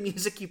basically the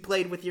music you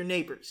played with your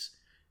neighbors,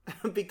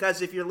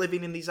 because if you're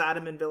living in these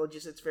Ottoman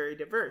villages, it's very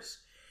diverse.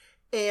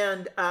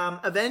 And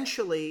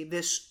eventually,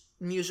 this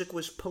music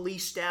was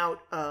policed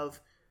out of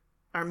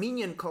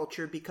Armenian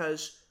culture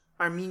because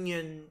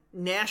Armenian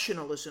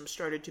nationalism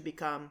started to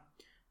become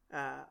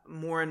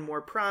more and more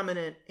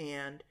prominent,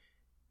 and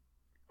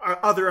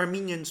other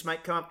Armenians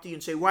might come up to you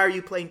and say, "Why are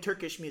you playing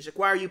Turkish music?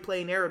 Why are you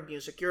playing Arab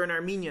music? You're an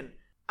Armenian."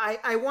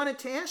 I wanted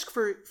to ask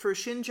for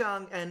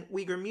Xinjiang and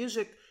Uyghur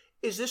music,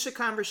 is this a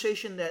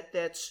conversation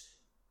that's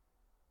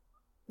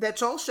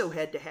also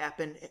had to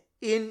happen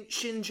in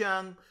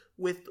Xinjiang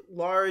with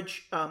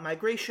large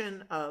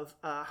migration of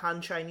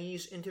Han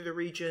Chinese into the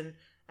region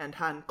and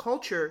Han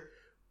culture?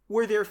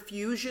 Were there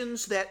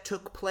fusions that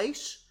took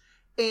place?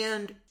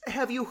 And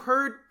have you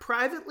heard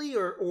privately,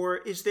 or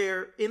is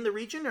there in the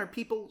region, are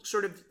people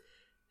sort of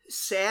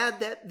sad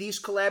that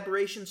these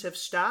collaborations have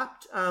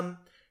stopped?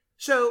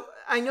 So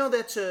I know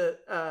that's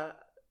a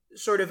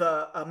sort of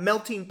a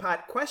melting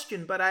pot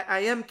question, but I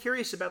am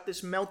curious about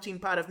this melting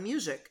pot of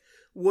music.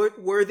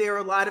 Were there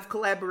a lot of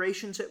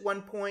collaborations at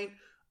one point?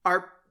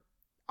 Are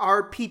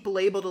are people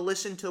able to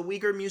listen to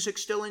Uyghur music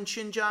still in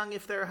Xinjiang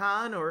if they're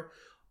Han, or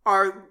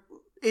are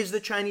is the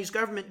Chinese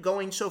government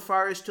going so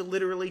far as to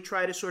literally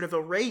try to sort of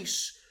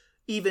erase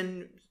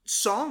even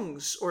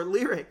songs or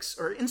lyrics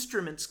or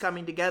instruments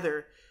coming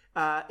together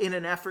in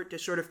an effort to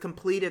sort of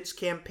complete its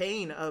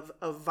campaign of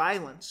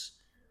violence?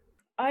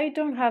 I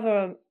don't have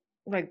a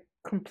like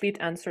complete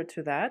answer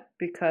to that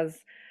because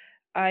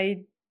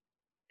I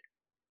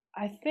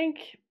I think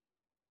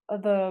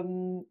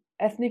the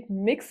ethnic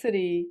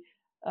mixity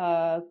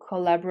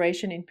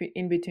collaboration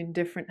in between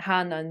different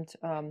Han and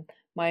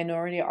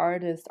minority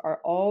artists are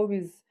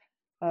always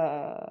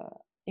uh,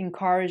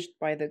 encouraged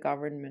by the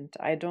government.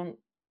 I don't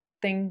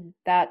think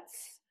that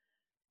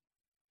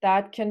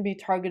can be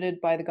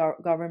targeted by the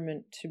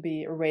government to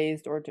be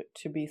erased or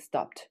to be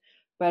stopped.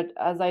 But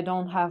as I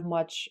don't have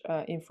much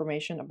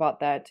information about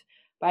that,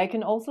 but I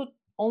can also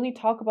only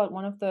talk about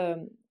one of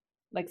the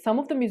like some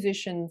of the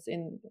musicians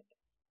in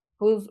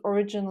who's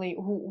originally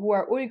who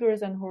are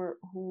Uyghurs and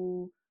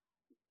who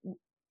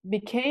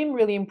became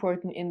really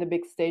important in the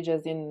big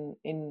stages in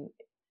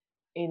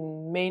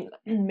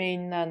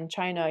mainland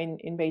China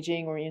in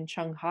Beijing or in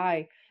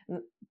Shanghai.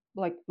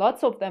 Like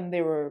lots of them,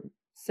 they were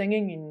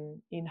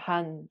singing in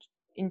Han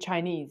in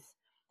Chinese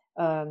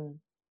um,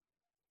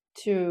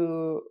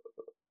 to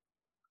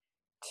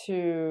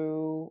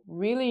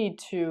really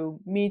to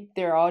meet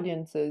their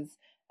audiences,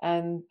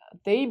 and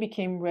they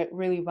became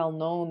really well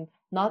known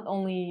not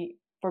only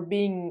for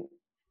being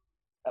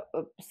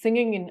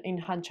singing in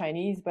Han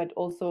Chinese, but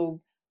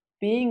also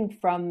being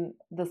from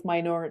this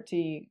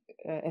minority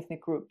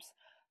ethnic groups.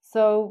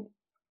 So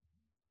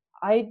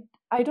I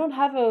I don't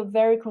have a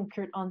very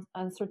concrete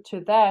answer to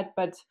that,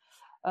 but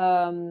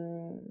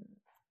um,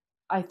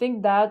 I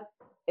think that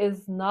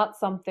is not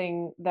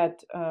something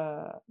that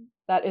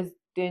is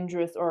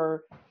dangerous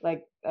or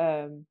like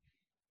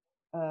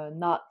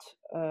not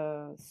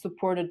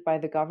supported by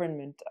the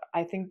government.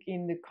 I think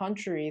in the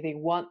contrary, they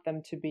want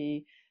them to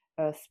be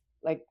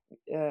like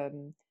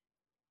um,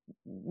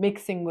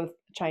 mixing with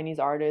Chinese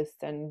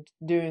artists and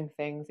doing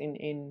things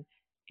in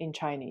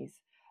Chinese.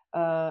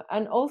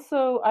 And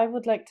also, I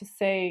would like to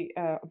say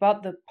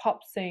about the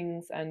pop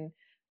singers,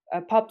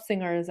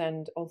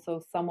 and also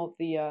some of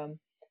the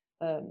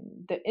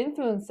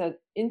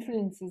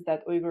influences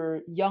that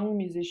Uyghur young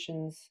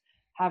musicians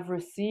have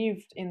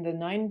received in the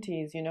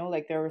 90s. You know,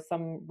 like there were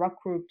some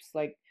rock groups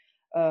like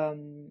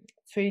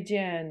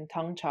Xinjiang,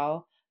 Tang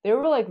Chao. They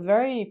were like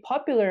very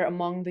popular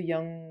among the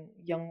young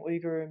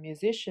Uyghur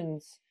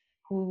musicians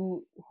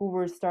who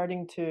were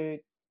starting to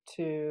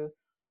to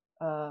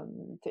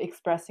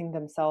expressing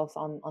themselves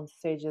on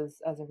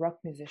stages as a rock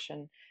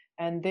musician,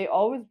 and they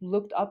always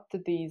looked up to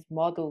these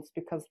models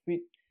because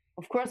we,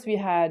 of course, we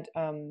had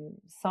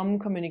some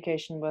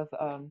communication with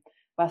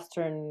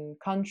Western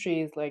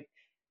countries, like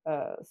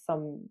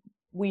some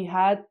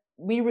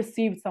we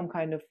received some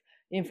kind of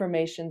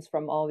informations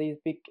from all these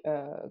big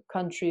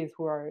countries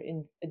who are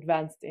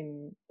advanced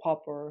in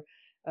pop or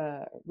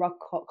rock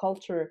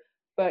culture.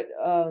 But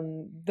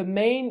the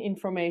main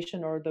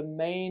information or the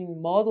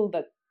main model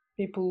that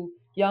people,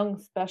 young,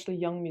 especially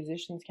young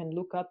musicians, can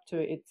look up to,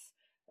 it's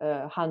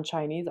Han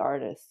Chinese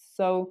artists.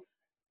 So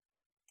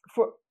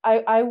for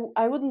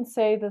I wouldn't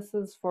say this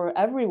is for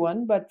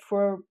everyone, but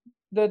for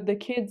the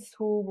kids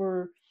who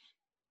were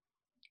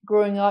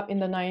growing up in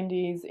the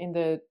 90s, in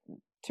the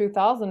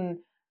 2000,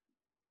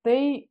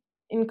 they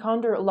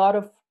encounter a lot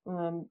of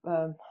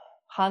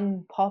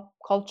Han pop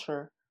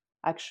culture,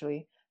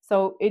 actually.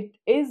 So it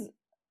is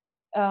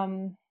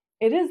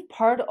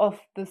part of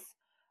this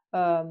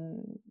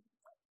um,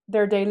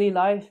 their daily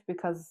life,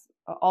 because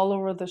all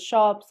over the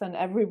shops and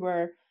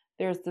everywhere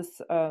there's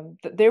this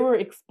they were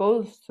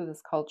exposed to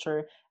this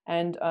culture.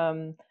 And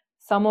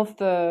some of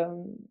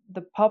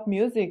the pop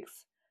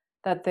musics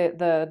that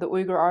the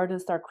Uyghur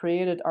artists are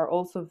created are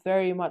also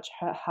very much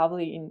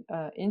heavily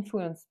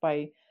influenced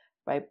by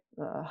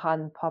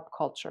Han pop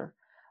culture.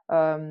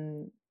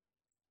 Um,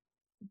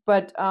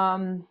 but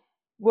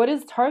what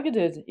is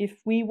targeted, if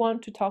we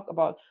want to talk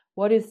about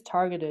what is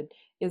targeted,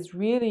 is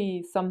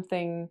really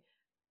something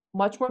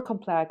much more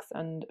complex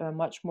and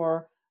much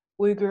more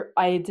Uyghur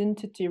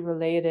identity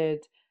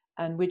related,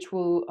 and which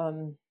will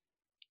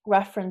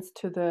reference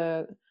to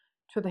the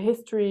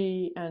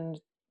history and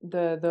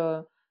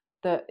the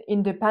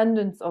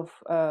independence of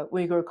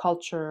Uyghur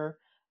culture.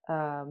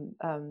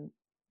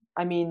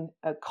 I mean,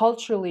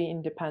 culturally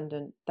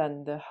independent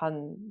than the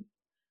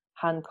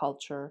Han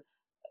culture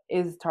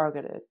is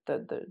targeted.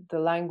 The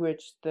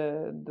language,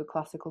 the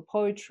classical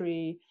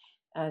poetry,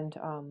 and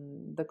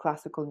the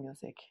classical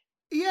music.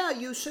 Yeah,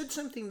 you said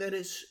something that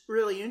is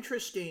really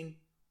interesting.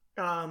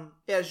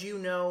 As you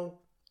know,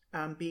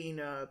 being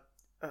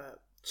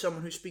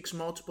someone who speaks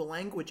multiple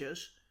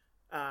languages,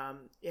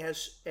 and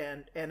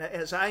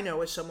as I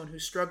know, as someone who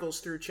struggles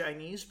through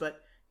Chinese,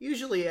 but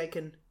usually I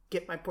can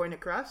get my point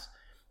across.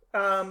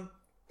 Um,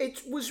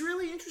 it was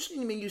really interesting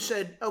to me. You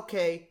said,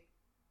 okay,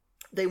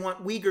 they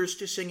want Uyghurs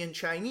to sing in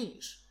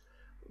Chinese,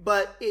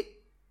 but it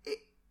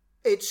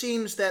it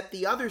seems that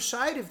the other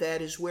side of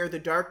that is where the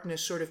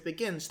darkness sort of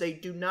begins. They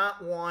do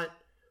not want,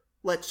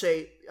 let's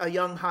say, a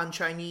young Han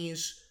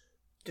Chinese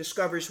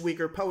discovers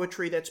Uyghur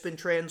poetry that's been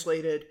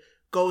translated,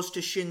 goes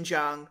to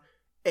Xinjiang,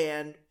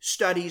 and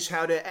studies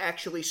how to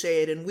actually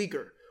say it in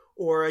Uyghur.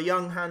 Or a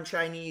young Han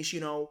Chinese,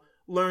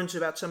 learns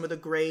about some of the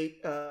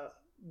great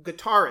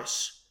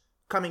guitarists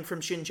coming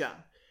from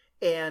Xinjiang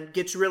and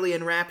gets really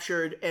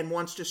enraptured and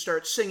wants to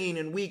start singing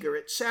in Uyghur.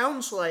 It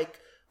sounds like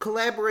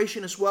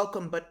collaboration is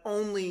welcome, but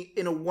only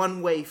in a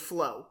one-way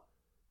flow.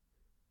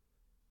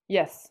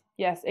 Yes,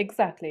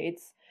 exactly.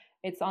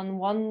 It's on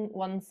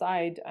one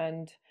side,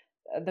 and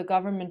the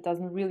government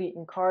doesn't really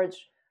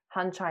encourage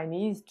Han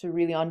Chinese to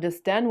really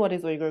understand what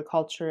is Uyghur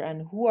culture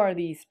and who are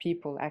these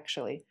people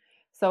actually.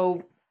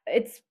 So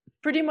it's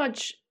pretty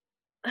much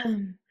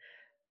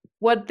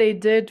what they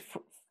did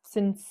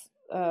since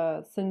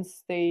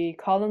they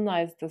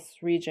colonized this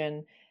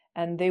region,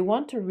 and they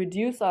want to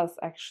reduce us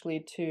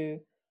actually to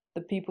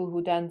the people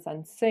who dance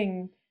and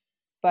sing,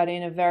 but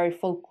in a very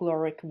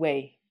folkloric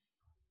way.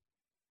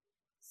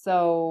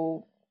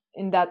 So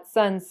in that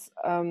sense,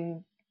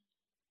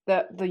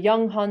 the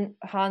young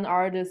Han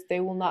artists, they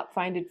will not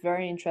find it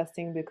very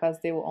interesting because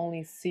they will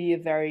only see a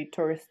very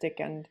touristic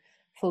and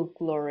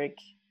folkloric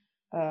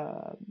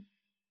uh,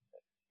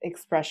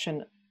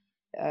 expression,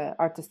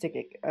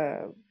 artistic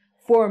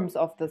forms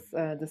of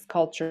this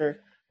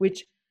culture,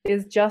 which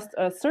is just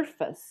a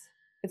surface.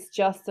 It's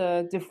just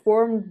a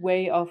deformed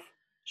way of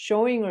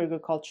showing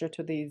Uyghur culture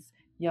to these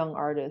young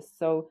artists.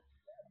 So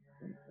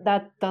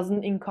that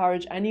doesn't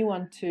encourage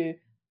anyone to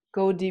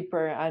go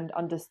deeper and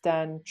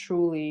understand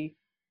truly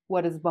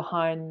what is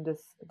behind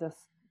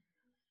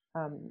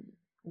um,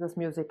 this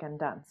music and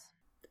dance.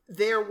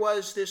 There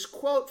was this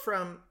quote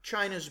from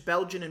China's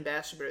Belgian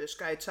ambassador, this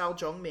guy Cao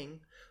Zhongming,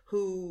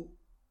 who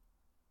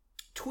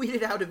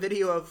tweeted out a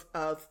video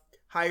of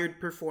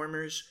hired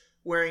performers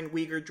wearing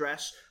Uyghur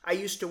dress. I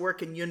used to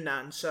work in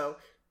Yunnan, so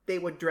they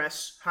would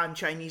dress Han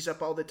Chinese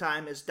up all the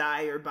time as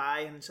Dai or Bai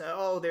and say,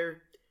 oh,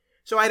 they're.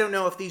 So I don't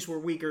know if these were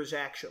Uyghurs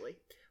actually.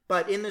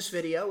 But in this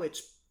video,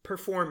 it's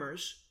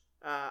performers.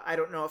 I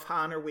don't know if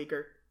Han or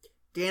Uyghur,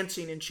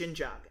 dancing in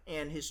Xinjiang.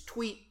 And his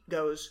tweet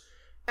goes,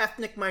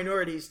 ethnic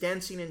minorities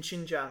dancing in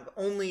Xinjiang.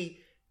 Only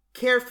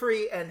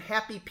carefree and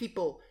happy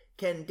people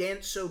can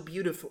dance so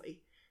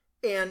beautifully.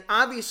 And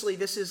obviously,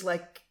 this is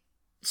like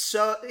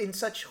so in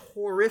such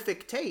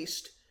horrific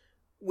taste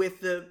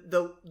with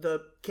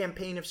the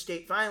campaign of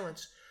state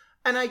violence.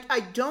 And I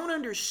don't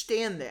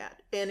understand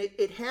that. And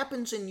it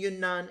happens in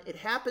Yunnan, it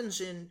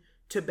happens in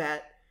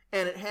Tibet,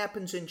 and it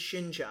happens in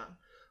Xinjiang.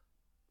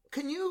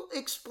 Can you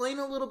explain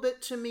a little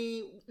bit to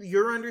me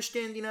your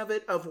understanding of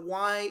it, of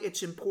why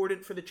it's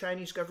important for the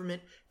Chinese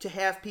government to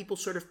have people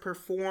sort of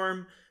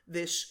perform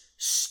this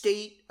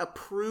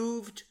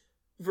state-approved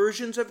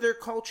versions of their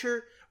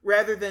culture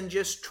rather than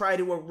just try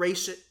to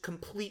erase it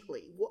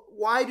completely?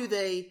 Why do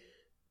they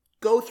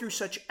go through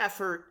such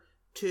effort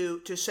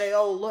to say,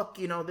 oh, look,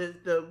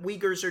 the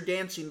Uyghurs are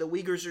dancing, the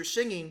Uyghurs are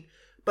singing,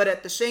 but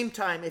at the same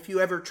time, if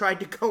you ever tried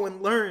to go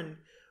and learn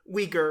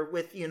Uyghur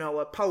with,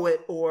 a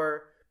poet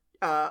or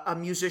a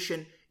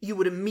musician, you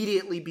would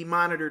immediately be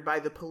monitored by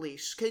the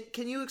police.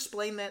 Can you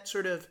explain that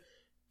sort of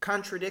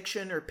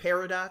contradiction or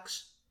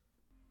paradox?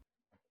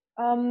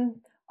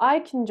 I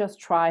can just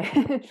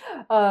try.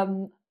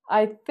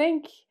 I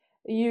think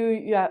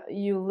you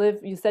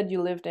said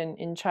you lived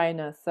in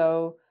China,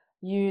 so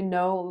you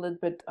know a little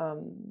bit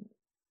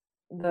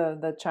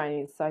the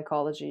Chinese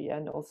psychology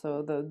and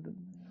also the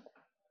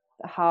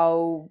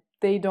how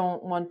they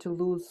don't want to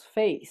lose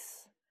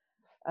face.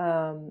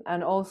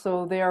 And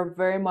also they are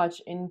very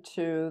much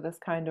into this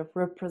kind of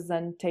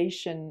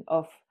representation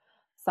of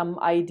some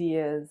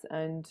ideas,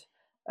 and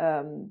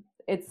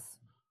it's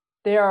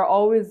they are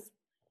always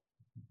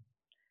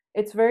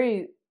it's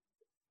very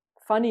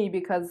funny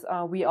because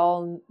we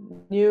all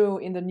knew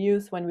in the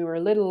news when we were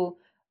little,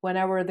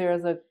 whenever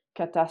there's a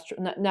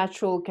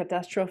natural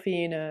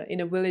catastrophe in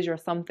a village or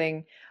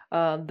something,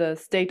 the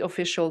state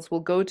officials will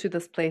go to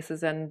these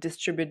places and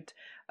distribute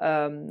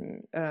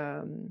some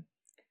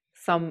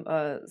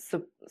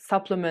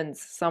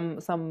supplements, some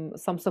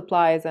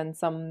supplies, and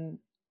some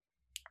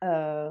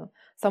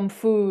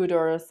food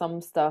or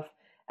some stuff,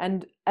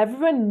 and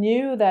everyone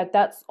knew that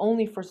that's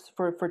only for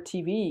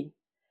TV.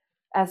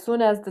 As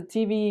soon as the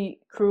TV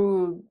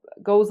crew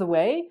goes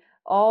away,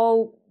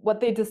 all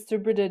what they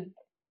distributed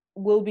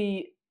will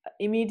be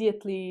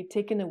immediately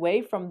taken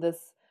away from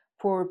this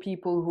poor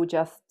people who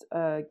just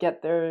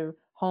get their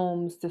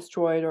homes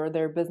destroyed or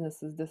their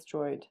businesses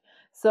destroyed.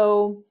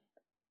 So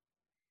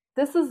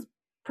this is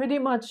pretty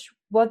much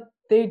what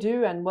they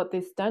do and what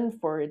they stand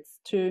for. It's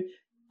to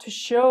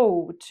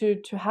show,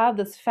 to have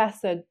this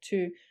facet,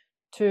 to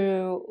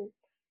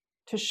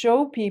to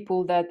show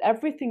people that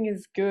everything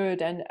is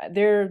good, and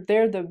they're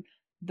the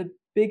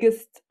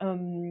biggest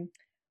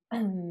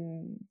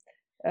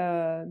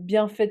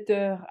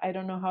bienfaiteur. I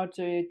don't know how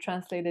to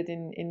translate it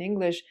in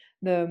English.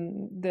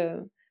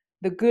 The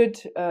good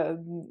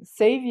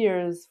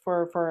saviors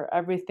for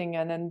everything,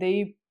 and then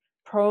they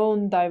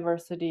prone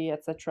diversity,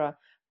 etc.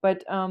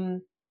 But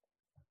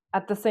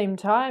at the same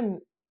time,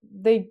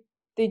 they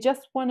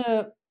just want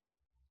to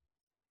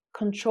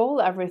control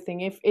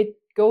everything. If it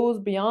goes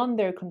beyond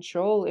their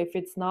control, if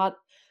it's not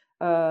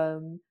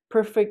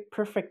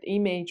perfect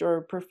image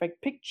or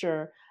perfect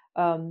picture,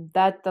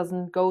 that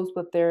doesn't goes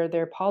with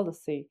their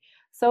policy.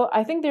 So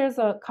I think there's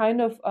a kind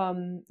of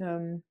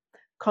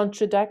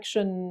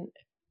contradiction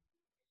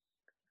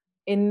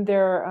in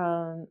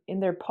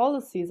their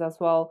policies as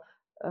well,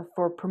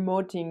 for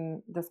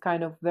promoting this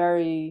kind of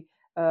very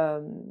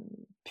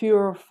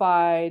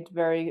purified,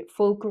 very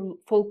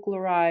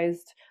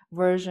folklorized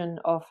version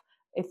of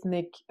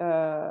ethnic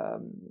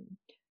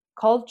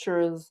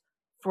cultures,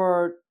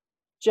 for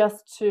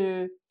just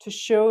to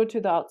show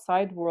to the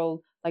outside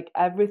world like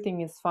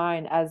everything is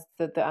fine, as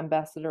the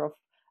ambassador of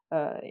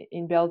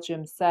in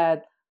Belgium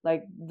said,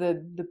 like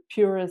the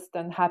purest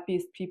and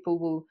happiest people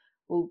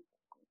will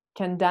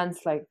can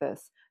dance like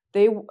this.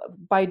 They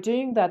By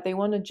doing that, they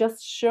want to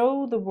just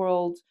show the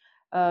world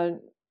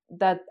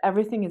that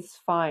everything is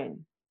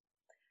fine.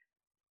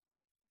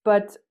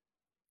 But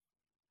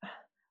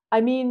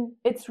I mean,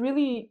 it's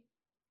really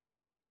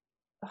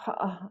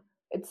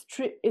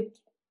it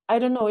I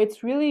don't know,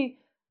 it's really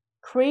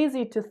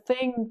crazy to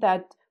think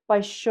that by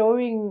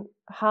showing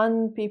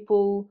Han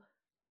people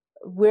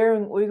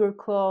wearing Uyghur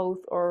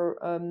clothes, or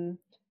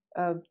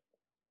uh,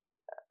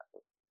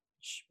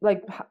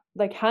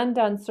 like Han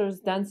dancers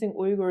dancing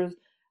Uyghurs,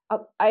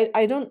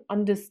 I don't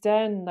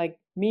understand, like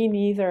me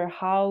neither,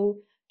 how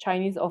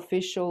Chinese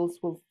officials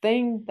will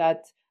think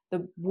that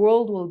the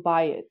world will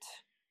buy it.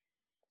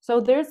 So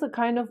there's a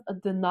kind of a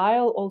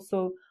denial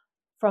also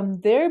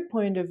from their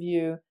point of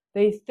view.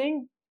 They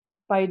think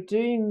by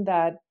doing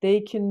that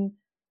they can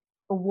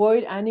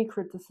avoid any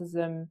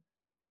criticism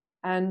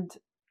and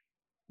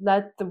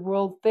let the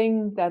world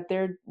think that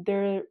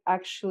they're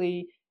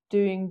actually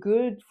doing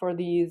good for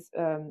these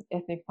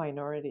ethnic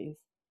minorities,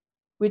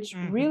 which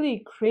Mm-hmm.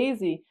 really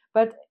crazy.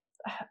 But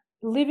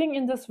living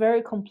in this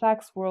very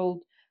complex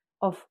world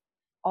of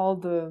all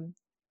the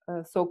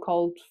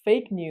so-called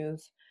fake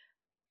news,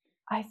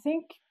 I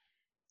think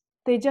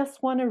they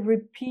just want to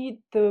repeat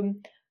the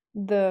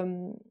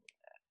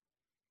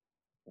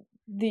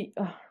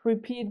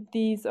repeat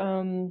these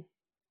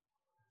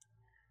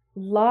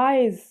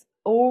lies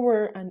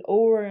over and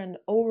over and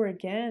over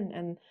again,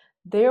 and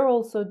they're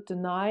also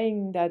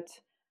denying that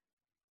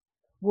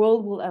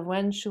world will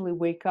eventually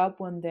wake up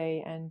one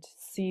day and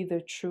see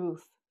the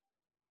truth,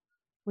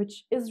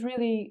 which is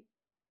really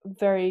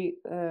very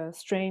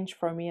strange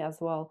for me as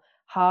well,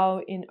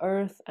 how in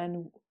earth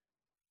and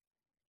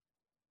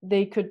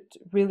they could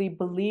really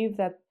believe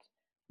that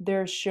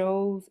their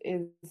shows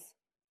is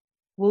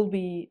will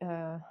be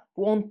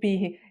won't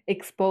be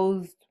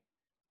exposed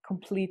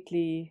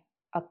completely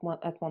at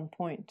one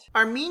point.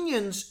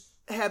 Armenians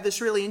have this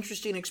really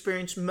interesting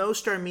experience.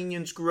 Most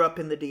Armenians grew up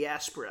in the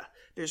diaspora.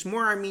 There's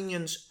more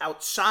Armenians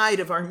outside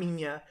of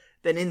Armenia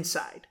than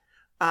inside.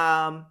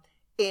 Um,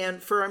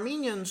 and for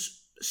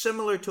Armenians,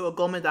 similar to a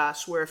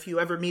Gomedas, where if you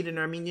ever meet an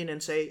Armenian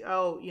and say,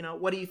 "Oh,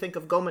 what do you think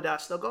of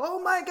Gomedas?" They'll go, "Oh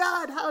my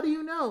God, how do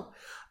you know?"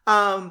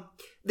 Um,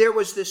 there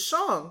was this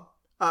song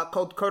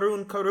called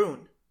Korun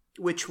Korun,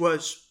 which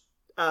was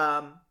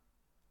um,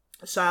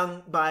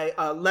 sung by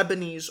a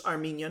Lebanese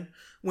Armenian.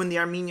 When the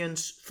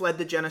Armenians fled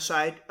the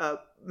genocide,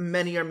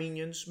 many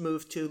Armenians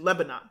moved to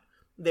Lebanon.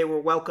 They were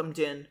welcomed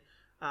in,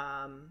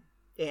 and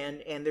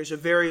there's a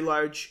very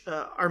large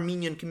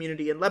Armenian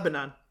community in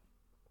Lebanon.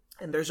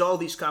 And there's all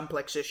these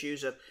complex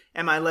issues of,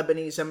 am I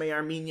Lebanese, am I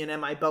Armenian,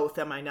 am I both,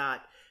 am I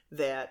not,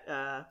 that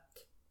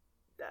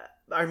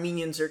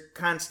Armenians are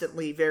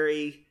constantly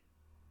very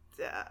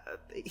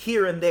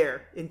here and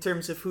there in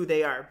terms of who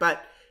they are.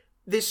 But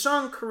this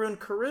song, Karun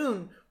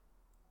Karun,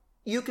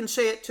 you can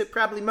say it to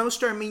probably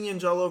most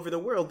Armenians all over the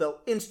world.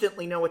 They'll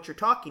instantly know what you're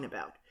talking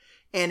about.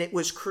 And it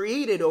was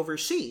created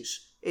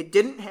overseas. It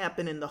didn't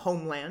happen in the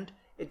homeland.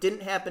 It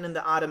didn't happen in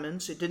the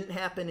Ottomans. It didn't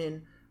happen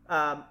in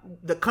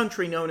the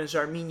country known as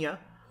Armenia.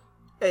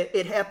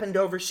 It happened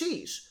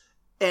overseas.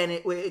 And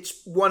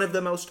it's one of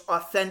the most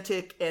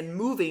authentic and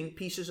moving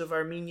pieces of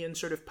Armenian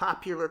sort of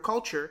popular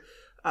culture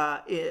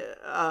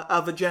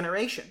of a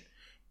generation.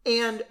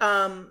 And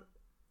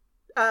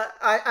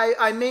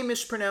I may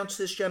mispronounce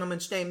this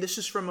gentleman's name. This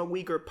is from a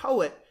Uyghur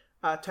poet,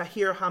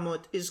 Tahir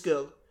Hamut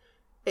Izgil,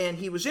 and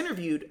he was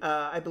interviewed.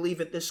 I believe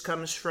that this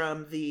comes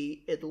from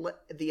the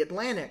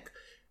Atlantic,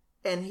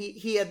 and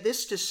he had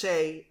this to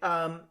say: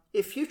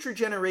 if future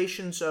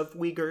generations of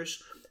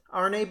Uyghurs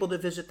are unable to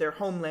visit their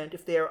homeland,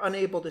 if they are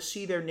unable to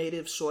see their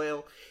native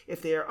soil,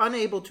 if they are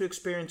unable to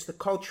experience the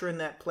culture in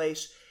that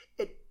place,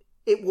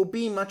 it will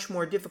be much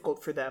more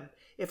difficult for them.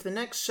 If the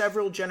next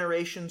several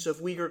generations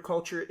of Uyghur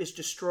culture is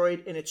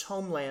destroyed in its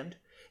homeland,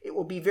 it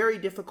will be very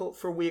difficult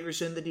for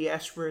Uyghurs in the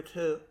diaspora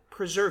to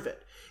preserve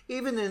it.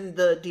 Even in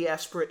the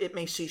diaspora, it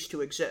may cease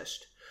to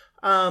exist.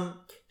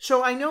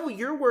 So I know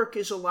your work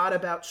is a lot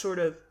about sort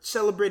of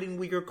celebrating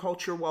Uyghur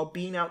culture while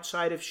being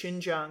outside of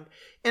Xinjiang.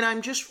 And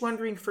I'm just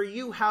wondering for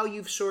you how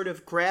you've sort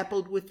of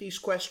grappled with these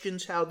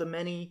questions, how the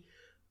many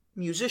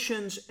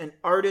musicians and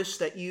artists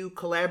that you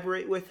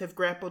collaborate with have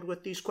grappled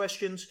with these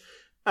questions.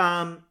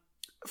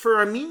 For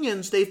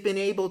Armenians, they've been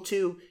able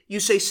to,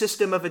 you say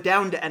System of a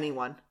Down to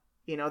anyone,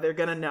 they're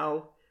going to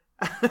know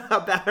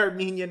about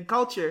Armenian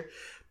culture.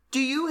 Do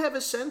you have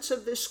a sense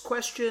of this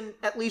question,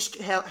 at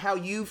least how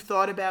you've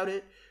thought about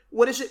it?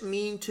 What does it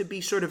mean to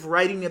be sort of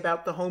writing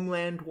about the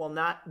homeland while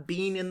not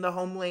being in the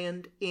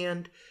homeland?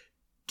 And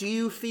do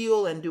you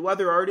feel, and do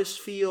other artists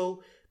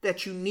feel,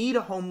 that you need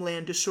a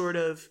homeland to sort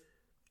of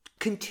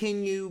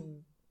continue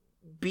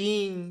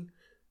being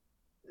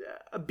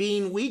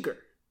Uyghur?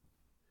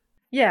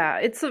 Yeah,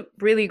 it's a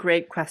really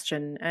great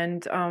question,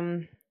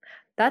 and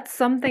that's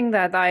something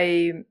that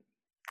I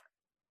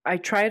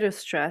try to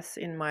stress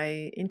in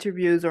my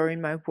interviews or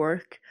in my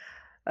work.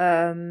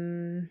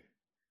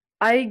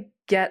 I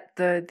get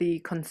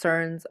the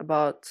concerns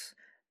about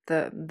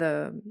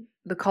the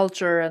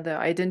culture and the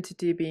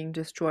identity being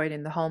destroyed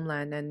in the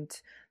homeland,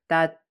 and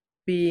that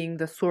being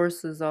the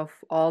sources of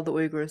all the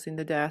Uyghurs in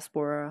the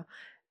diaspora.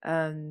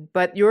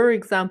 But your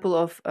example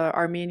of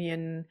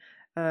Armenian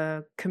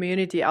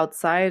community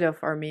outside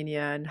of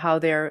Armenia and how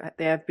they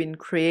have been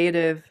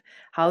creative,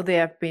 how they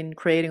have been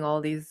creating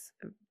all these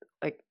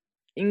like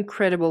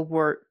incredible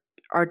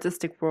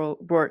artistic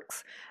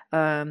works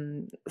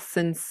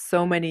since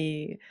so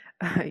many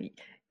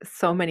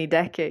so many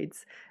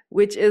decades,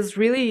 which is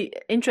really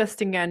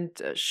interesting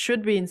and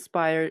should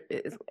inspire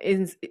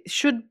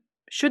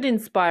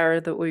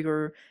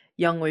the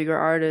young Uyghur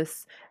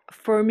artists.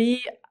 For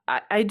me,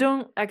 I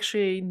don't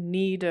actually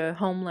need a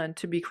homeland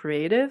to be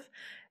creative.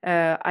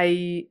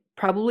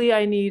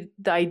 I need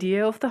the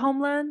idea of the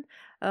homeland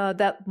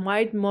that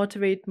might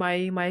motivate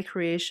my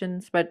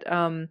creations, but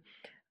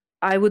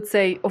I would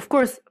say, of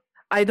course,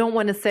 I don't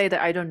want to say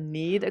that I don't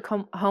need a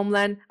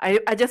homeland.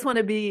 I just want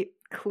to be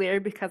clear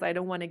because I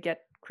don't want to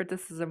get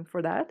criticism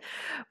for that.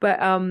 But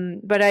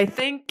I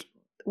think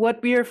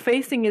what we are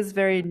facing is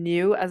very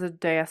new as a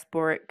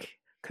diasporic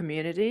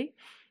community.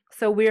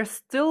 So we are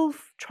still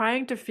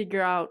trying to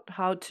figure out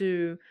how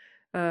to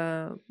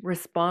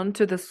respond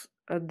to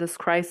this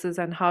crisis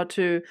and how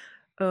to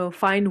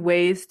find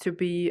ways to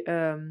be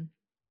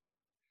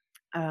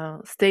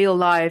stay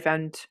alive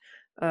and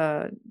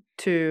uh,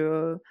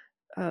 to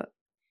uh,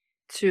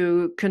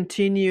 to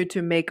continue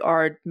to make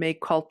art, make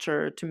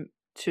culture, to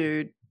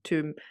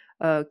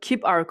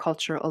keep our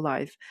culture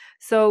alive.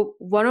 So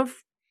one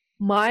of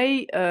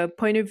my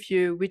point of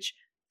view, which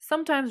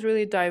sometimes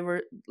really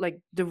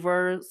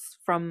diverse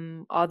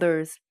from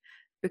others,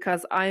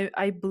 because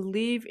I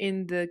believe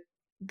in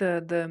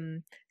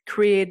the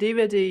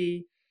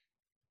creativity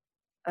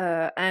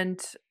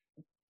and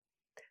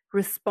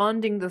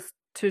responding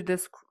to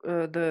this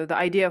the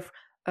idea of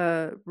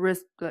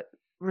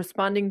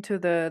responding to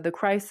the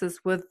crisis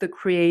with the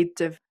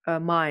creative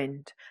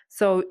mind.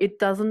 So it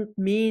doesn't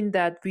mean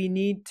that we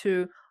need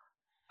to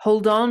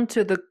hold on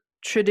to the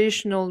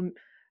traditional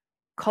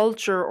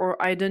culture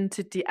or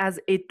identity as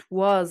it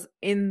was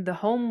in the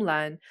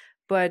homeland,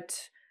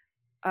 but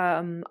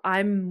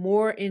I'm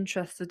more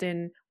interested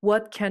in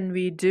what can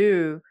we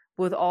do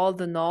with all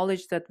the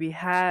knowledge that we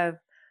have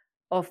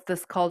of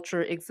this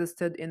culture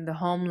existed in the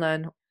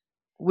homeland,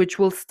 which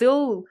will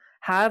still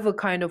have a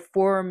kind of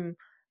form.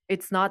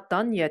 It's not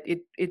done yet.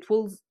 It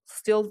will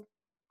still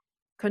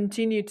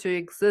continue to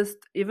exist,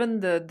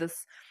 even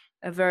this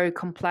a very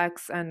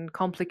complex and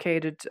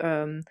complicated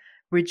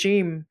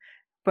regime.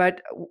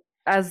 But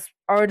as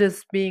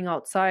artists being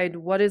outside,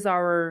 what is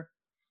our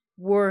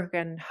work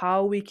and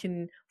how we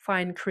can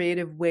find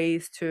creative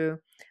ways to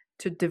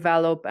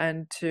develop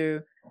and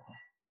to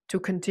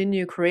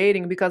continue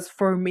creating? Because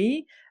for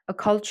me, a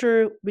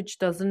culture which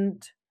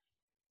doesn't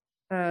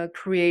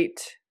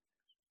create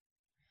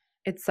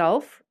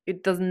itself,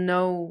 it doesn't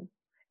know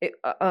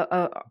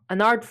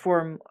an art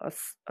form,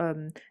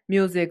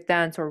 music,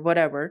 dance, or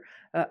whatever,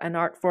 an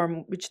art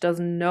form which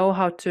doesn't know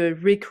how to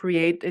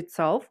recreate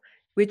itself,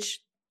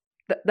 which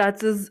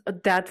that is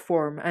that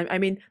form. I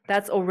mean,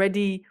 that's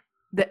already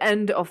the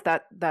end of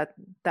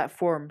that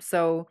form.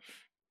 So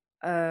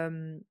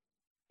I'm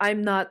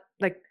not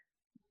like,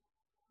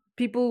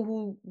 people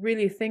who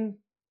really think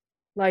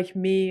like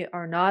me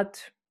are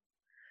not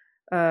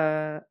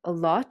a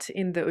lot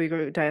in the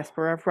Uyghur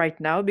diaspora right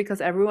now, because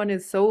everyone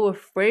is so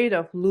afraid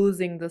of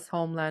losing this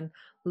homeland,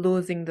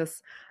 losing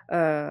this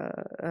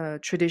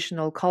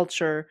traditional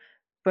culture.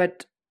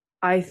 But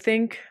I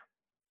think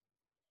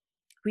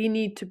we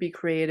need to be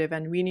creative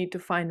and we need to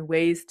find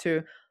ways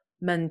to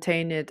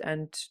maintain it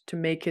and to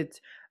make it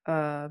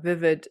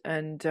vivid.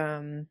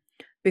 And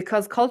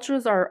because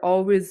cultures are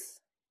always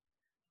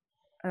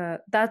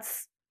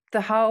that's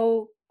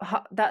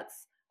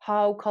that's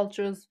how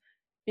cultures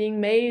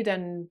being made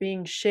and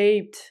being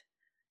shaped.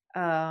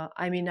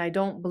 I mean, I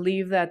don't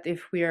believe that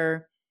if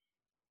we're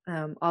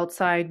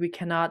outside, we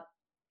cannot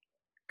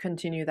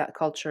continue that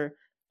culture.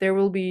 There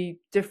will be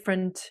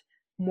different,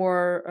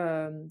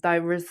 more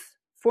diverse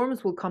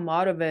forms will come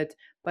out of it,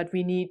 but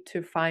we need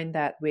to find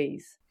that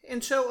ways.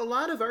 And so a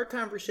lot of our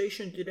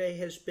conversation today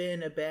has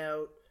been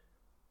about,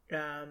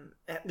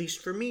 at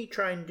least for me,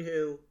 trying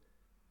to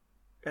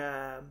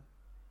um,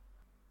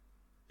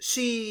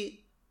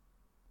 see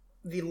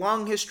the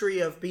long history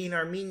of being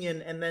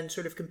Armenian and then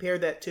sort of compare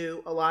that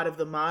to a lot of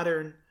the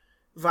modern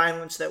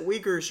violence that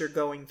Uyghurs are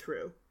going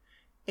through.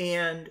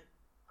 And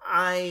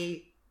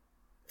I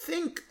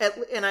think,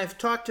 and I've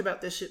talked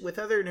about this with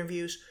other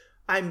interviews,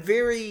 I'm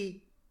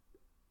very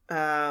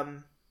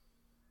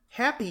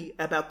happy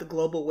about the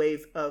global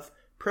wave of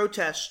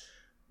protests,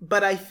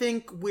 but I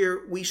think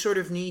we sort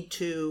of need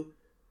to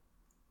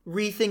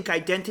rethink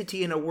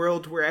identity in a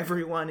world where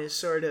everyone is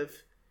sort of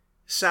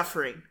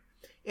suffering.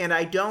 And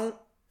I don't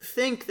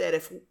think that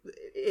if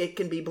it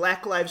can be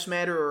Black Lives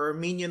Matter or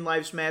Armenian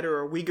Lives Matter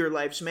or Uyghur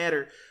Lives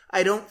Matter,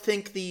 I don't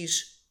think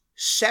these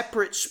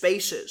separate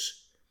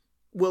spaces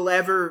will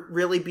ever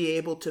really be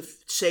able to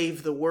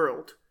save the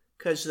world,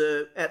 because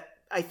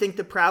I think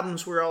the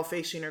problems we're all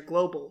facing are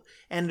global,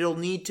 and it'll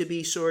need to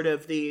be sort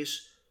of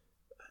these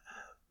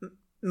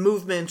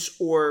movements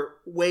or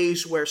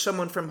ways where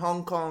someone from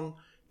Hong Kong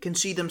can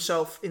see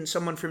themselves in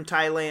someone from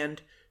Thailand,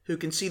 who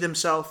can see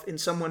themselves in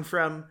someone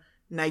from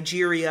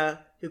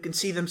Nigeria, who can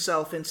see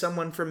themselves in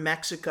someone from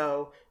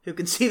Mexico, who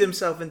can see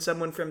themselves in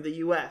someone from the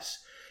U.S.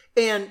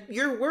 And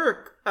your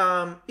work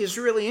is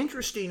really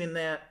interesting in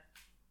that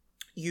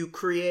you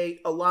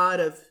create a lot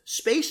of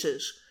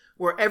spaces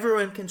where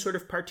everyone can sort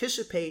of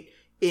participate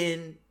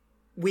in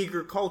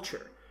Uyghur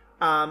culture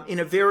in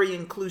a very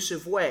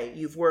inclusive way.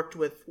 You've worked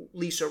with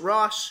Lisa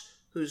Ross,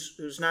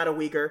 who's not a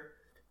Uyghur,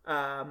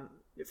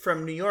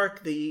 from New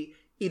York, the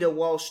Ida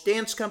Walsh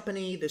Dance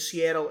Company, the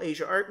Seattle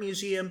Asia Art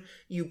Museum.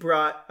 You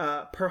brought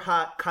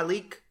Perhat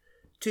Khalik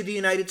to the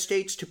United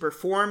States to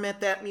perform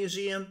at that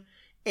museum.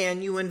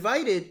 And you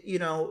invited,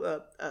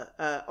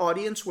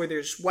 audience where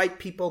there's white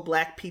people,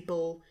 black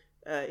people,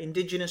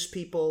 indigenous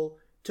people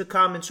to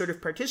come and sort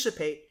of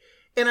participate.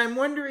 And I'm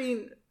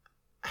wondering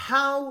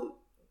how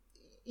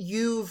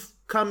you've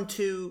come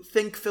to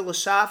think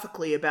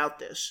philosophically about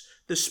this,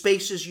 the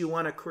spaces you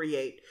want to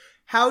create.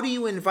 How do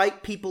you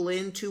invite people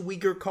into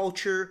Uyghur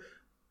culture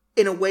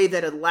in a way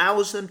that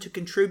allows them to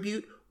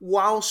contribute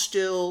while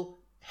still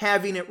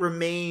having it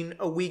remain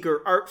a Uyghur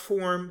art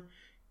form?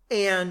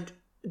 And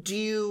do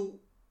you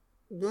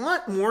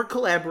want more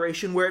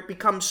collaboration where it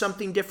becomes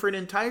something different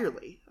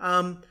entirely?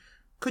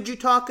 Could you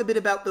talk a bit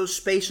about those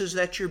spaces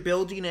that you're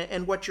building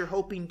and what you're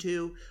hoping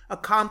to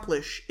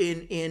accomplish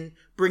in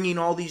bringing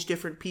all these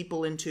different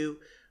people into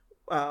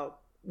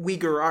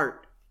Uyghur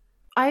art?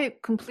 I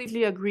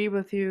completely agree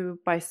with you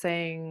by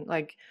saying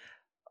like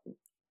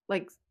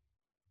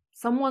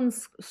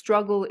someone's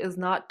struggle is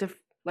not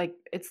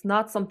it's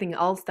not something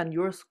else than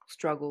your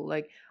struggle.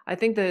 Like I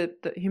think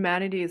that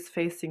humanity is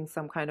facing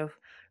some kind of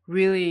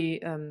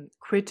really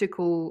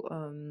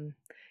critical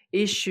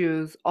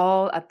issues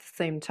all at the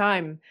same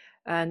time,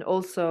 and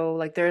also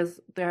like there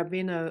have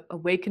been a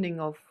awakening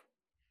of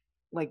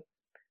like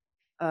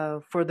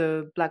for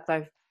the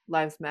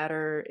Lives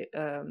Matter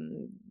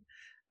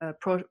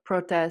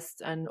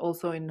protests, and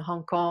also in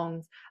Hong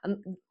Kong,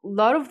 and a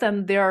lot of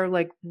them they are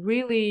like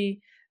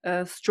really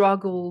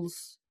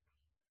struggles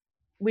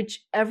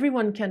which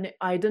everyone can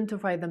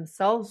identify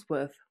themselves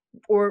with,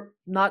 or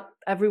not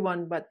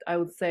everyone, but I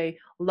would say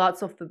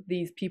lots of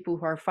these people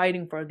who are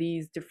fighting for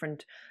these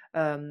different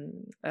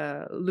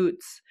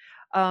loots.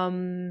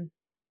 I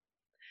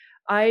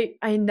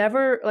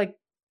never like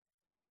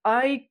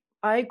I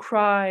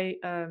cry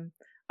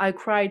I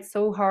cried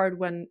so hard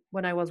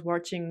when I was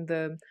watching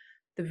the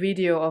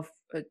video of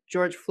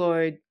George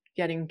Floyd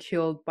getting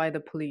killed by the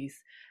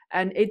police,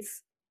 and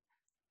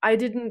I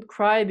didn't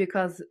cry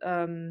because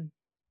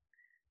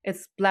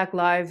it's Black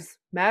Lives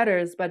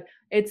Matters, but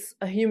it's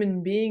a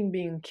human being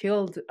being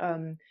killed,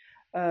 and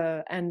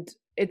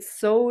it's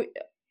so,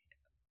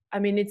 I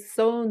mean, it's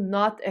so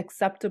not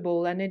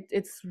acceptable, and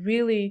it's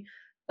really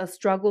a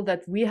struggle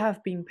that we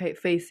have been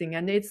facing,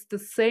 and it's the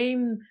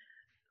same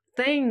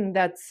thing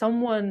that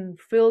someone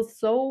feels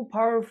so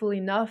powerful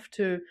enough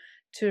to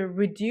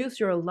reduce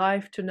your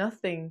life to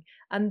nothing,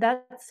 and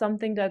that's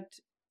something that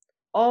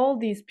all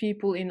these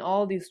people in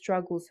all these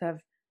struggles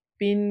have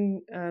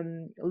been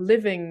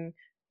living.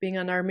 Being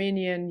an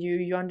Armenian,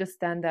 you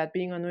understand that.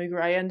 Being an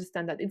Uyghur, I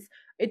understand that.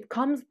 It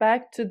comes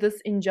back to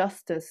this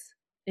injustice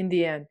in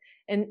the end,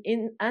 and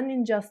an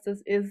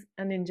injustice is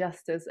an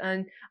injustice,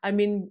 and I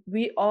mean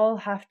we all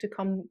have to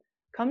come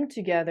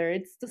together.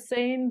 It's the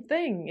same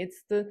thing.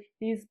 It's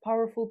these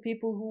powerful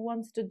people who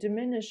wants to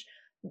diminish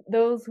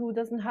those who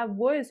doesn't have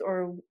voice,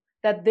 or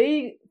that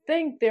they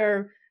think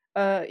they're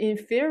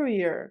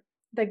inferior.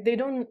 Like they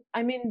don't,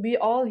 I mean we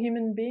all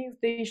human beings,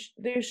 they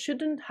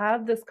shouldn't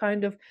have this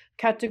kind of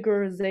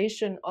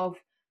categorization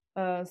of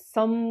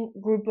some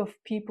group of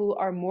people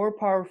are more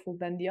powerful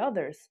than the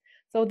others.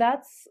 So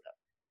that's,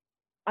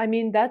 I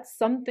mean that's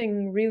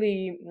something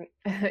really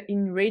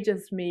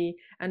enrages me,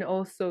 and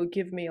also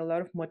give me a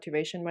lot of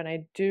motivation when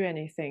I do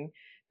anything,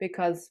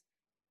 because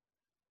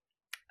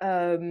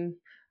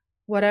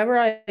whatever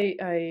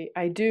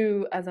I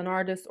do as an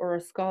artist or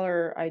a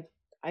scholar,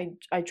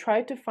 I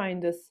try to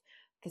find this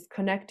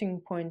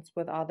connecting points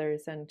with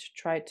others, and to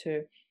try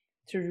to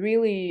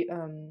really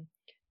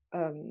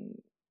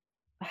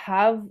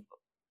have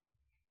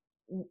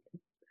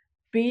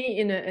be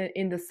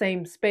in the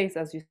same space,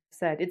 as you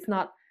said. It's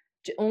not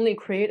only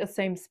create a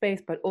same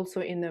space, but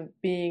also in a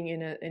being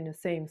in a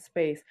same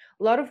space.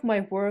 A lot of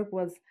my work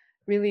was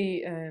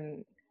really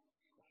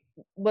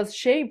was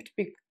shaped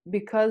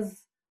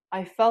because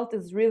I felt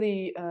it's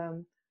really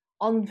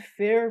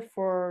unfair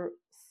for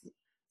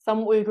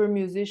some Uyghur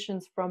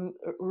musicians from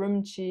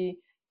Urumqi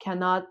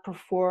cannot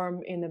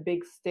perform in a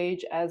big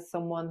stage as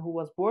someone who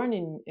was born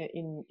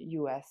in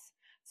US.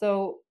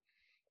 So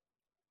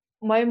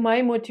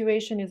my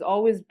motivation is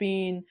always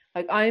been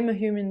like, I'm a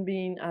human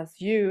being as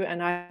you,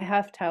 and I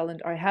have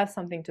talent, or I have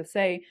something to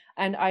say,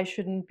 and I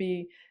shouldn't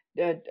be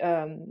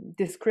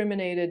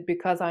discriminated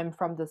because I'm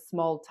from the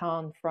small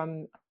town,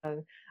 from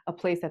a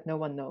place that no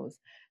one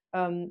knows.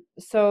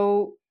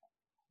 So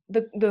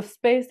the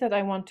space that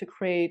I want to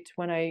create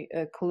when I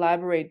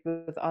collaborate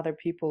with other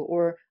people,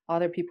 or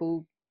other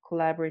people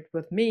collaborate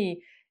with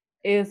me,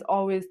 is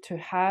always to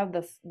have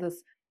this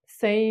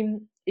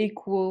same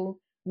equal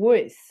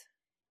voice.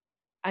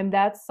 And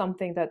that's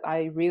something that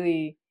I'm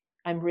really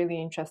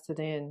interested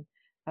in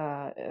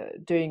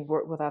doing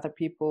work with other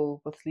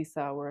people, with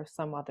Lisa or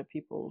some other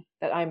people.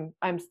 That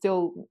I'm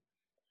still,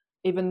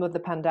 even with the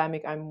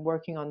pandemic, I'm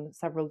working on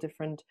several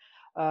different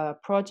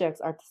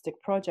projects,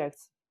 artistic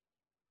projects.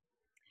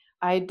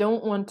 I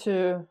don't want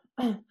to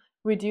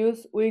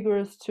reduce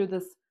Uyghurs to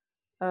this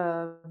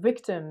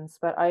victims,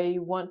 but I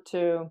want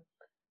to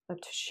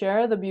to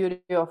share the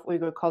beauty of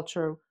Uyghur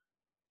culture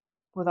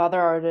with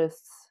other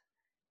artists,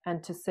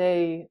 and to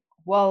say,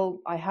 well,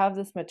 I have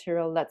this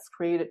material, let's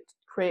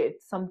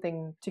create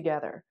something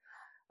together.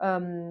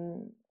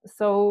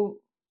 So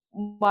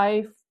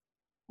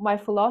my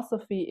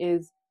philosophy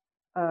is,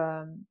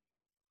 um,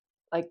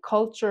 like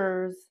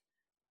cultures,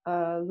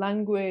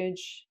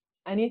 language,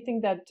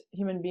 anything that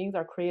human beings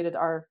are created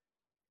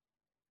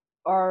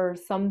are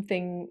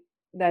something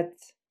that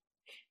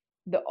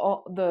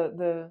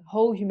the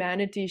whole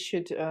humanity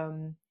should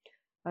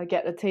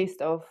get a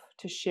taste of,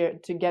 to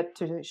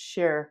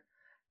share.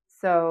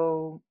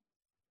 So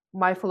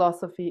my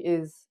philosophy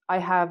is, I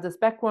have this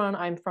background,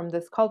 I'm from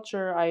this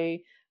culture,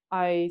 I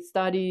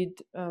studied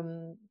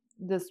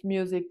this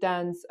music,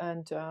 dance,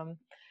 and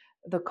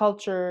the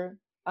culture.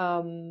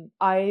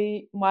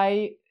 I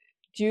my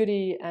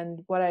duty and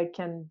what I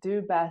can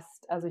do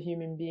best as a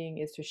human being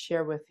is to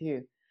share with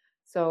you.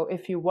 So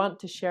if you want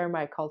to share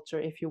my culture,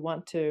 if you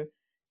want to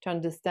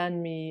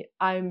understand me,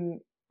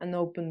 I'm an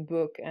open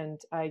book, and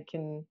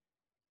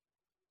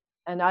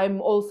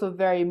I'm also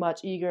very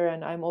much eager,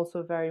 and I'm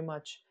also very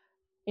much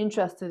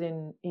interested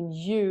in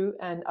you,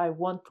 and I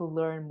want to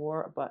learn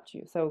more about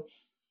you. So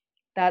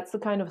that's the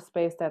kind of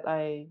space that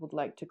I would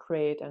like to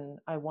create, and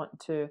I want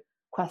to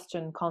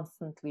question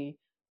constantly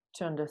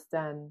to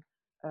understand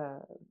uh,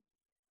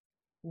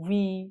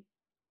 we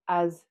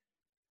as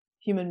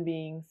human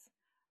beings,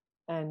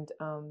 and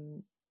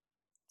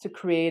to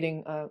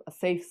creating a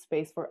safe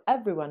space for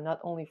everyone, not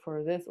only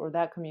for this or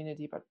that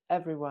community, but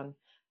everyone,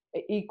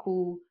 an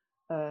equal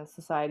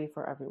society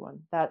for everyone.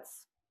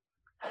 That's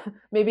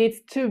maybe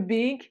it's too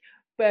big,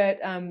 but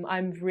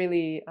I'm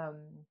really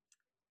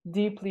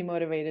deeply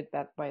motivated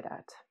by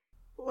that.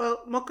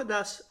 Well,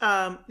 Mukaddas,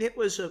 it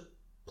was a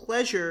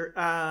pleasure.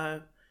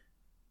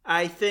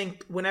 I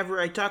think whenever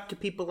I talk to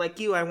people like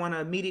you, I want to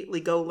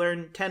immediately go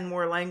learn 10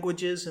 more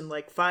languages and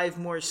like 5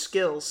 more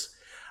skills.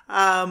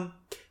 Um,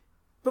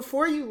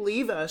 Before you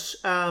leave us,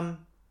 I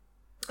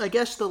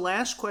guess the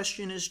last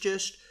question is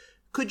just,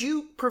 could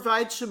you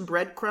provide some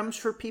breadcrumbs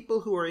for people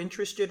who are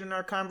interested in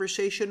our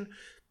conversation?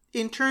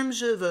 In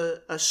terms of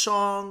a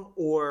song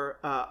or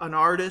an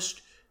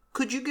artist,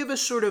 could you give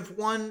us sort of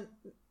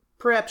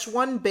perhaps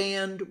one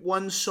band,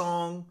 one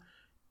song,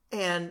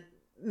 and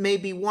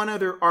maybe one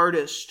other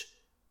artist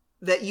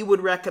that you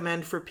would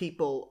recommend for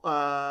people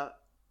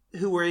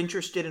who are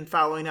interested in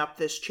following up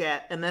this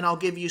chat? And then I'll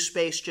give you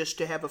space just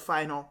to have a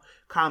final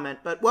comment.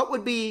 But what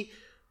would be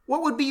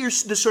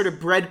the sort of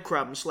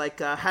breadcrumbs, like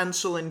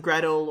Hansel and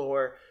Gretel,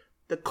 or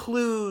the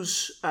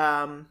clues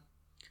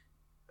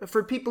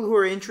for people who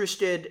are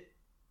interested?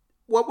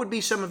 What would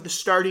be some of the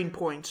starting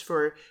points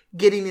for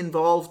getting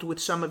involved with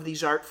some of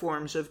these art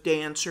forms of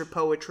dance or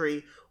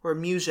poetry or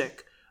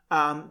music,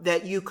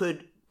 that you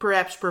could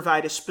perhaps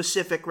provide a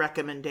specific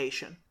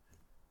recommendation?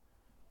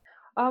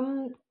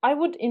 I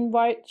would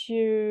invite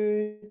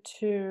you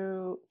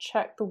to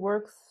check the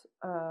works,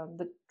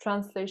 the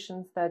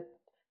translations that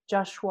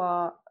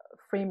Joshua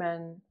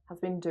Freeman has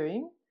been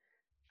doing,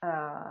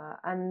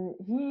 and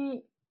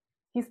he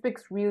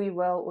speaks really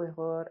well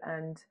Uyghur,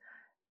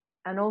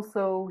 and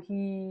also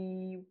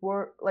he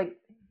work like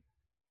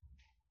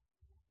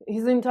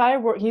his entire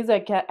work. He's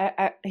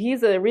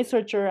a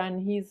researcher,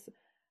 and he's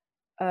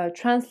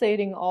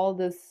translating all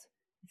this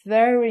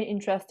very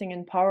interesting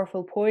and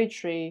powerful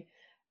poetry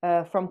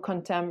from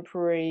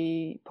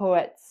contemporary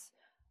poets.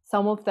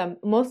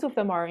 Most of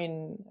them are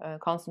in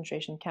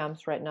concentration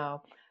camps right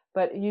now,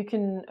 but you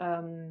can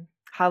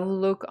have a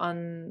look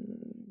on,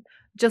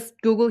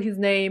 just Google his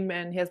name,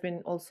 and he has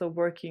been also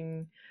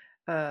working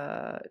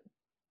to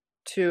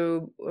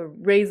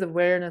raise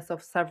awareness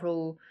of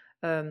several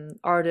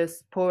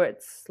artists,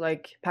 poets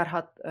like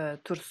Perhat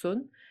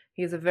Tursun.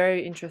 He's a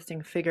very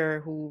interesting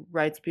figure who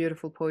writes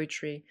beautiful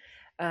poetry,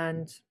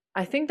 and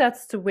I think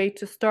that's the way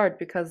to start,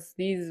 because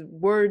these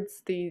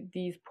words,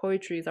 these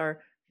poetries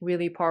are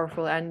really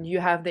powerful, and you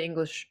have the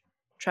English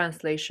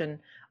translation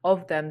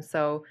of them.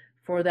 So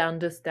for the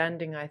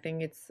understanding, I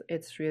think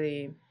it's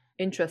really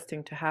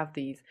interesting to have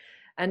these.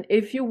 And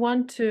if you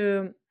want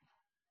to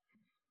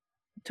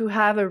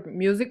have a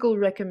musical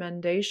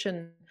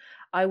recommendation,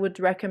 I would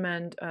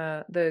recommend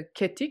the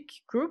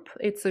Ketik group.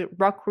 It's a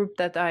rock group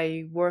that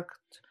I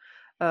worked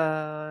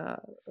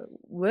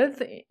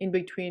with in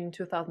between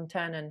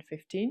 2010 and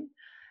 15.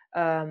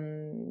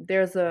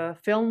 There's a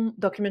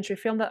documentary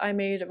film that I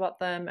made about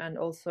them, and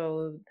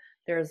also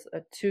there's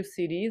 2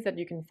 CDs that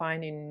you can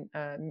find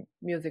in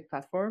music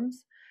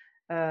platforms.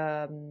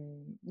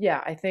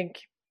 Yeah, I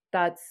think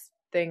that's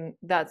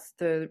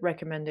the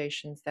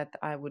recommendations that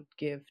I would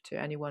give to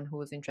anyone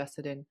who is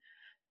interested in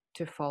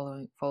to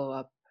follow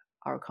up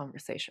our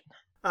conversation.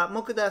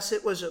 Mukaddas,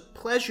 it was a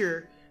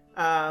pleasure.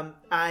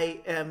 I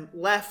am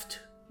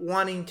left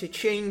wanting to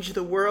change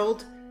the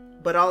world,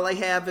 but all I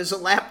have is a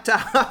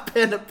laptop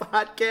and a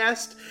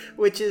podcast,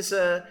 which is,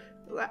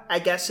 I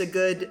guess, a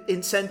good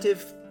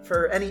incentive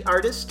for any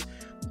artist.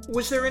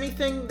 Was there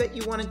anything that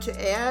you wanted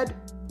to add?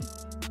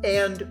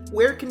 And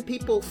where can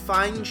people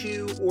find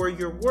you or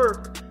your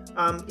work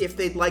if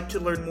they'd like to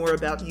learn more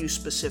about you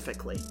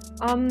specifically?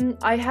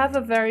 I have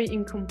a very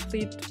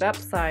incomplete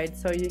website,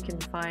 so you can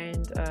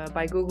find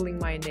by Googling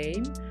my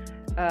name.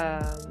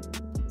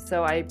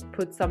 So I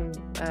put some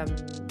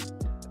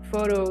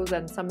photos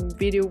and some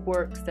video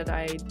works that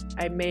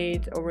I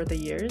made over the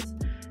years,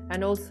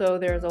 and also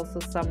there's also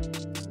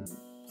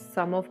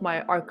some of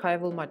my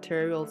archival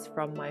materials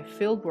from my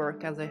field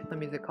work as an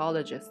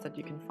ethnomusicologist that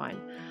you can find.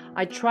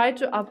 I try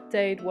to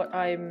update what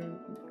I'm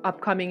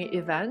upcoming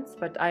events,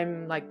 but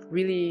I'm like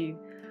really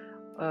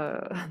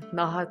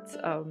not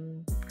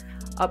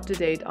up to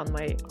date on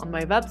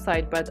my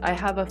website. But I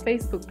have a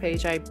Facebook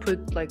page. I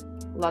put like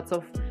lots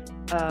of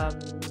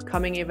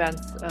coming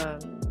events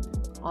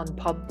on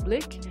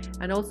public,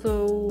 and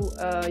also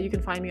you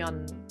can find me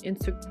on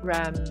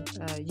Instagram,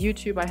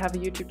 YouTube. I have a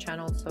YouTube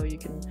channel, so you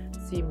can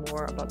see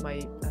more about my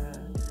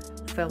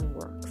film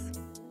works.